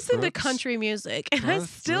didn't listen to country music. And I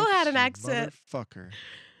still had an accent. Motherfucker.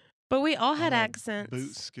 But we all had accents.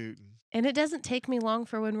 Boot scooting. And it doesn't take me long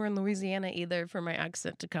for when we're in Louisiana either for my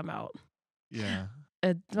accent to come out. Yeah.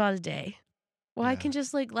 About a day. Well, I Yeah. can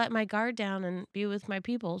just like let my guard down and be with my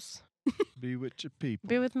peoples. Be with your people.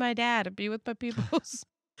 Be with my dad. Be with my peoples.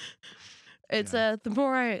 It's Yeah. the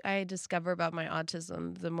more I discover about my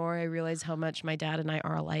autism, the more I realize how much my dad and I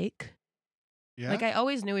are alike. Yeah. Like I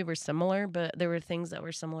always knew we were similar, but there were things that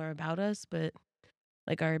were similar about us, but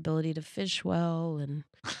like our ability to fish well and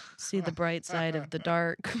see the bright side of the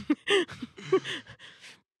dark.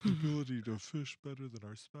 Ability to fish better than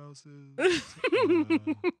our spouses.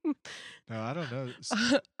 No, I don't know.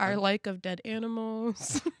 Our like of dead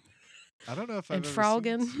animals. I don't know if And I've ever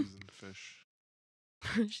Froggen. seen Susan fish.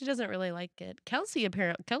 She doesn't really like it. Kelsey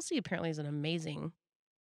apparently is an amazing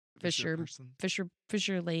fisher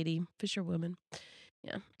lady, fisher woman.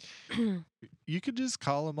 Yeah. You could just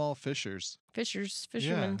call them all fishers.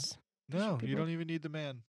 Fishermen's. No, Fisher you people. don't even need the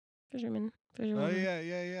man. Fisherman. Oh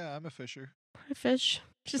yeah. I'm a fisher. I fish.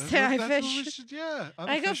 Just That's say what- I that's what we fish. should- yeah, I'm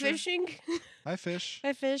a I go fisher. fishing. I fish.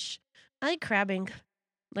 I fish. I like crabbing.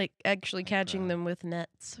 Like actually catching crab. them with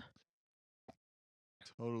nets.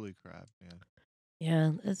 Totally crab, man.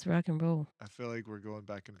 Yeah, that's rock and roll. I feel like we're going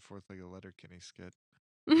back and forth like a Letterkenny skit.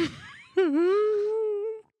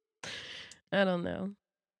 I don't know.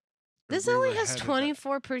 This We only were has ahead of that.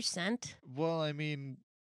 24%. Well, I mean,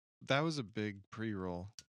 that was a big pre-roll.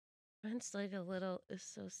 Mine's like a little. It's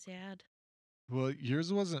so sad. Well,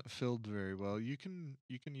 yours wasn't filled very well. You can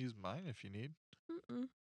use mine if you need. Mm-mm.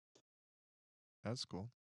 That's cool.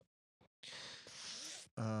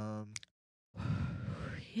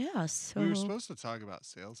 Yeah. So We were supposed to talk about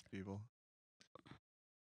salespeople.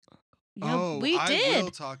 yeah, we I did.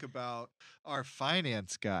 will talk about our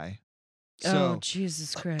finance guy. Oh So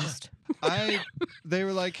Jesus Christ! they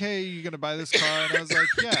were like, "Hey, you gonna buy this car?" And I was like,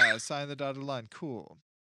 "Yeah, sign the dotted line, cool."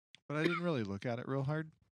 But I didn't really look at it real hard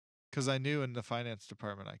because I knew in the finance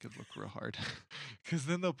department I could look real hard. Because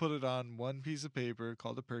then they'll put it on one piece of paper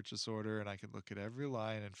called a purchase order, and I can look at every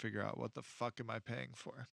line and figure out what the fuck am I paying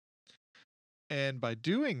for. And by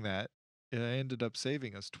doing that, it ended up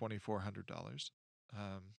saving us $2,400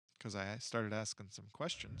 because I started asking some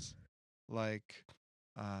questions like,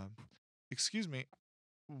 excuse me,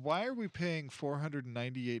 why are we paying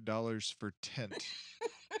 $498 for tint?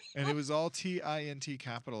 And it was all TINT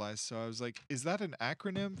capitalized. So I was like, is that an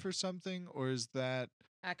acronym for something, or is that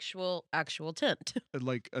Actual tent.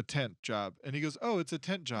 like a tent job? And he goes, oh, it's a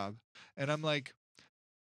tent job. And I'm like,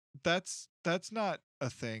 that's not a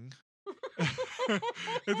thing.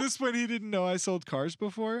 At this point, he didn't know I sold cars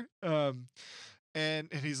before. And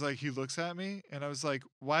he's like, he looks at me, and I was like,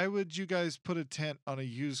 why would you guys put a tent on a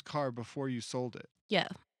used car before you sold it? Yeah.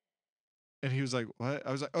 And he was like, what?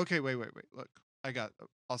 I was like, okay, wait. Look,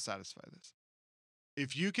 I'll satisfy this.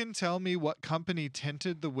 If you can tell me what company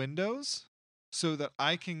tinted the windows so that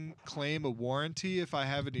I can claim a warranty if I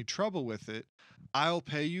have any trouble with it, I'll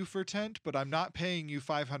pay you for tent, but I'm not paying you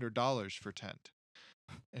 $500 for tent.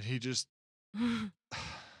 And he just...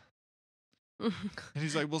 And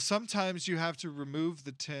he's like, well, sometimes you have to remove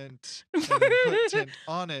the tint and then put tint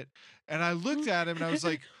on it. And I looked at him and I was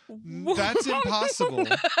like, that's impossible.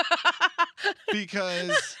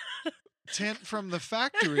 Because tint from the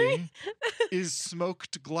factory is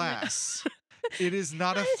smoked glass. It is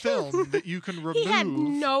not a film that you can remove. He had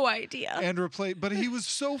no idea. And replace. But he was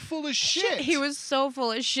so full of shit. He was so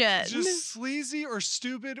full of shit. Just sleazy or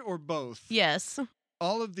stupid or both. Yes.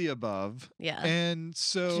 All of the above. Yeah. And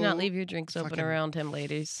so... Do not leave your drinks open fucking- around him,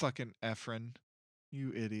 ladies. Fucking Efren.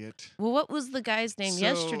 You idiot. Well, what was the guy's name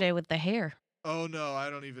yesterday with the hair? Oh, no, I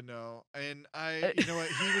don't even know. And you know what?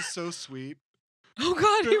 He was so sweet. Oh,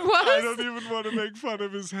 God, he was? I don't even want to make fun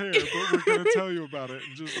of his hair, but we're going to tell you about it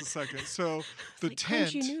in just a second. So the like tent...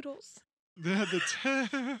 crunchy noodles. The tent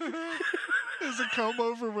is a comb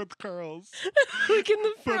over with curls. Like in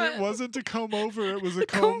the front. But it wasn't a comb over, it was a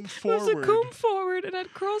comb forward. It was a comb forward and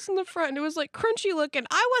had curls in the front. And it was like crunchy looking.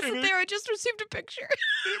 I wasn't there. I just received a picture.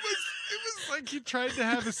 It was like he tried to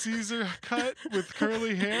have a Caesar cut with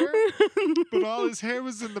curly hair, but all his hair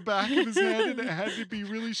was in the back of his head and it had to be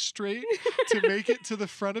really straight to make it to the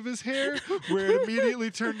front of his hair, where it immediately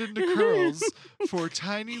turned into curls for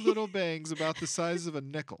tiny little bangs about the size of a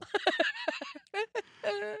nickel.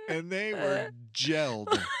 And they were gelled.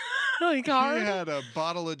 Like hard. He had a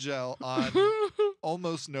bottle of gel on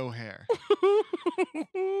almost no hair.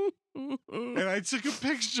 And I took a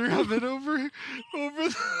picture of it over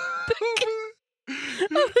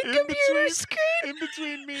computer screen. In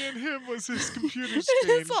between me and him was his computer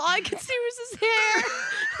screen. That's all I can see was his hair.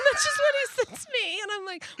 And that's just what he sends me. And I'm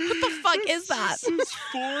like, what the fuck is that? His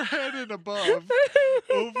forehead and above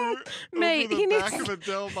over the back of a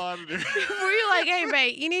Dell monitor. Were you like, hey,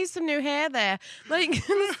 mate, you need some new hair there. Like,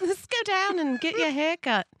 let's go down and get your hair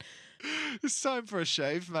cut. It's time for a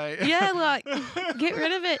shave, mate. Yeah, like, get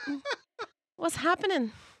rid of it. What's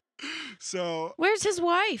happening? So where's his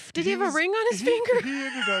wife? Did he have a ring on his finger? He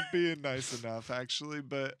ended up being nice enough, actually,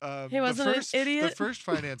 but he wasn't an idiot. The first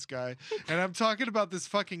finance guy, and I'm talking about this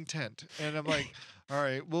fucking tent, and I'm like, all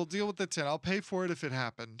right, we'll deal with the tent. I'll pay for it if it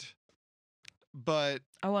happened, but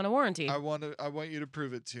I want a warranty. I want you to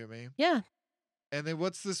prove it to me. Yeah. And then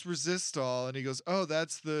what's this resistol? And he goes, oh,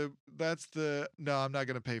 that's the. No, I'm not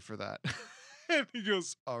gonna pay for that. And he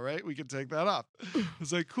goes, all right, we can take that off. I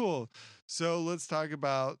was like, cool. So let's talk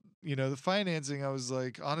about, the financing. I was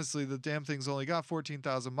like, honestly, the damn thing's only got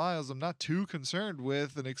 14,000 miles. I'm not too concerned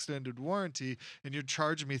with an extended warranty. And you're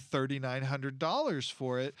charging me $3,900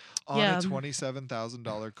 for it on a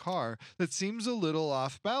 $27,000 car. That seems a little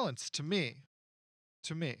off balance to me.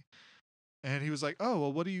 And he was like, oh,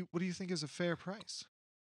 well, what do you think is a fair price?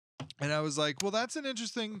 And I was like, well, that's an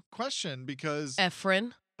interesting question because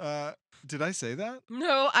Efren. Did I say that?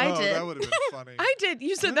 No, I did. That would have been funny. I did.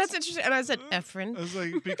 You said that's interesting. And I said, Efren. I was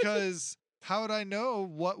like, because how would I know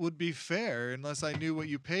what would be fair unless I knew what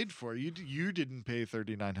you paid for? You didn't pay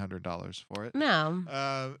 $3,900 for it.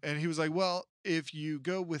 No. And he was like, well, if you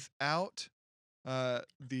go without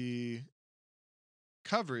the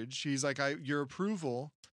coverage, he's like, your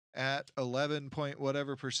approval at 11 point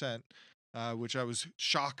whatever percent, which I was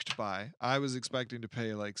shocked by. I was expecting to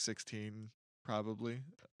pay like 16 probably.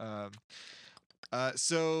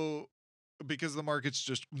 So because the market's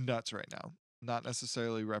just nuts right now, not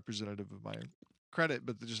necessarily representative of my credit,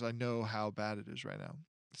 but just I know how bad it is right now.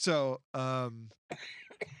 So I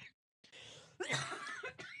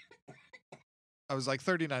was like,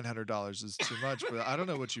 $3,900 is too much, but I don't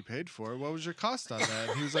know what you paid for. What was your cost on that?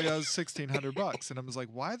 And he was like, I was $1,600. And I was like,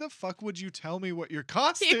 why the fuck would you tell me what your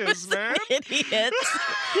cost is, man? Idiot.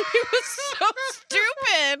 It was so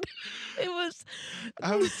stupid.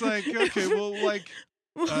 I was like, okay, well, like,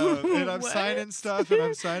 and I'm signing stuff,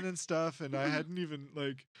 and I hadn't even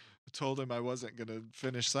like told him I wasn't gonna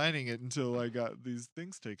finish signing it until I got these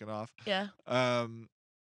things taken off. Yeah.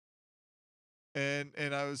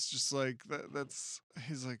 And I was just like,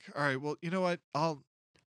 he's like, all right, well, you know what?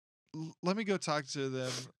 Let me go talk to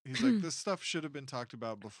them. He's like, this stuff should have been talked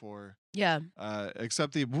about before. Yeah.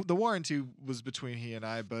 Except the warranty was between he and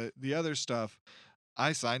I, but the other stuff,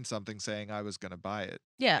 I signed something saying I was going to buy it.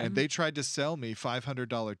 Yeah. And they tried to sell me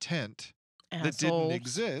 $500 tent Assholes. that didn't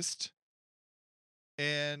exist.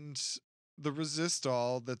 And the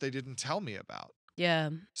resistol that they didn't tell me about. Yeah.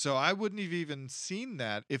 So I wouldn't have even seen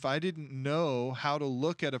that if I didn't know how to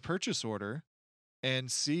look at a purchase order and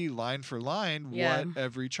see line for line what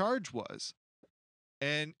every charge was.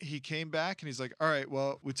 And he came back and he's like, all right,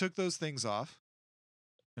 well, we took those things off.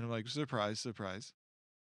 And I'm like, surprise.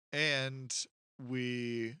 And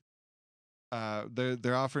we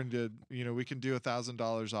they're offering to, we can do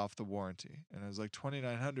 $1,000 off the warranty. And I was like,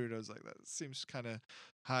 $2,900. I was like, that seems kind of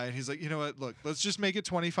high. And he's like, you know what? Look, let's just make it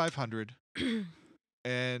 $2,500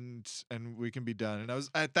 and we can be done. And I was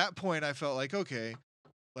at that point, I felt like, okay,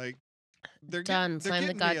 like they're done. Sign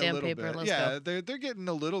the goddamn paper. Bit. Let's go. They're getting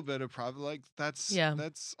a little bit of profit. Like that's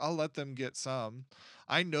I'll let them get some.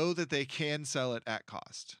 I know that they can sell it at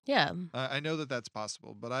cost. Yeah. I know that that's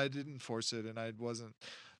possible, but I didn't force it, and I wasn't.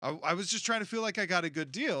 I was just trying to feel like I got a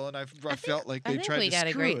good deal, and I felt like they tried to screw us. I think we got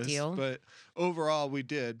a great deal, but overall we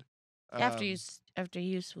did. After you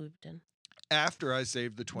swooped in. After I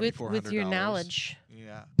saved the $2,400 with your knowledge.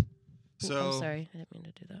 Yeah. So I'm sorry, I didn't mean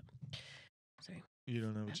to do that. Sorry. You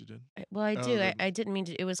don't know what you did? Well, I do. I didn't mean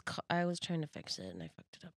to. I was trying to fix it, and I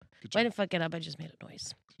fucked it up. I didn't fuck it up. I just made a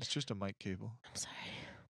noise. It's just a mic cable. I'm sorry.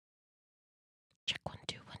 Check 1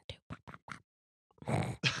 2 1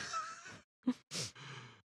 2.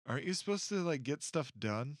 Aren't you supposed to like get stuff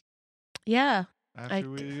done? Yeah. After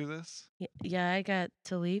we do this? Yeah, I got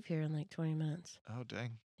to leave here in like 20 minutes. Oh,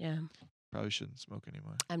 dang. Yeah. Probably shouldn't smoke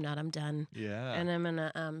anymore. I'm not. I'm done. Yeah. And I'm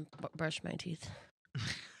gonna brush my teeth.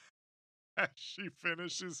 She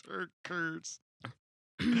finishes her curse.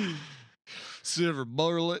 Silver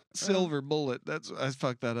bullet. That's I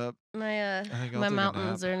fucked that up. My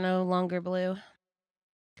mountains are no longer blue.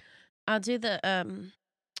 I'll do the I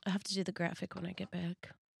have to do the graphic when I get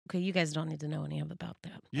back. Okay, you guys don't need to know any about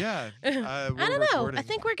that. Yeah. I don't know. Recording. I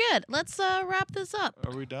think we're good. Let's wrap this up.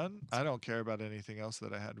 Are we done? I don't care about anything else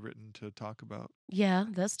that I had written to talk about. Yeah,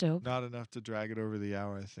 that's dope. Not enough to drag it over the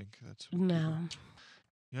hour, I think. That's no.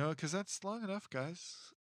 Because that's long enough, guys.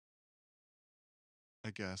 I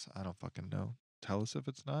guess. I don't fucking know. Tell us if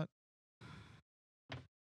it's not.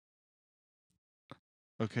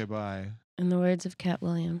 Okay, bye. In the words of Cat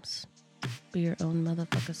Williams, be your own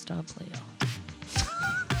motherfucker star player.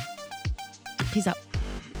 Peace out.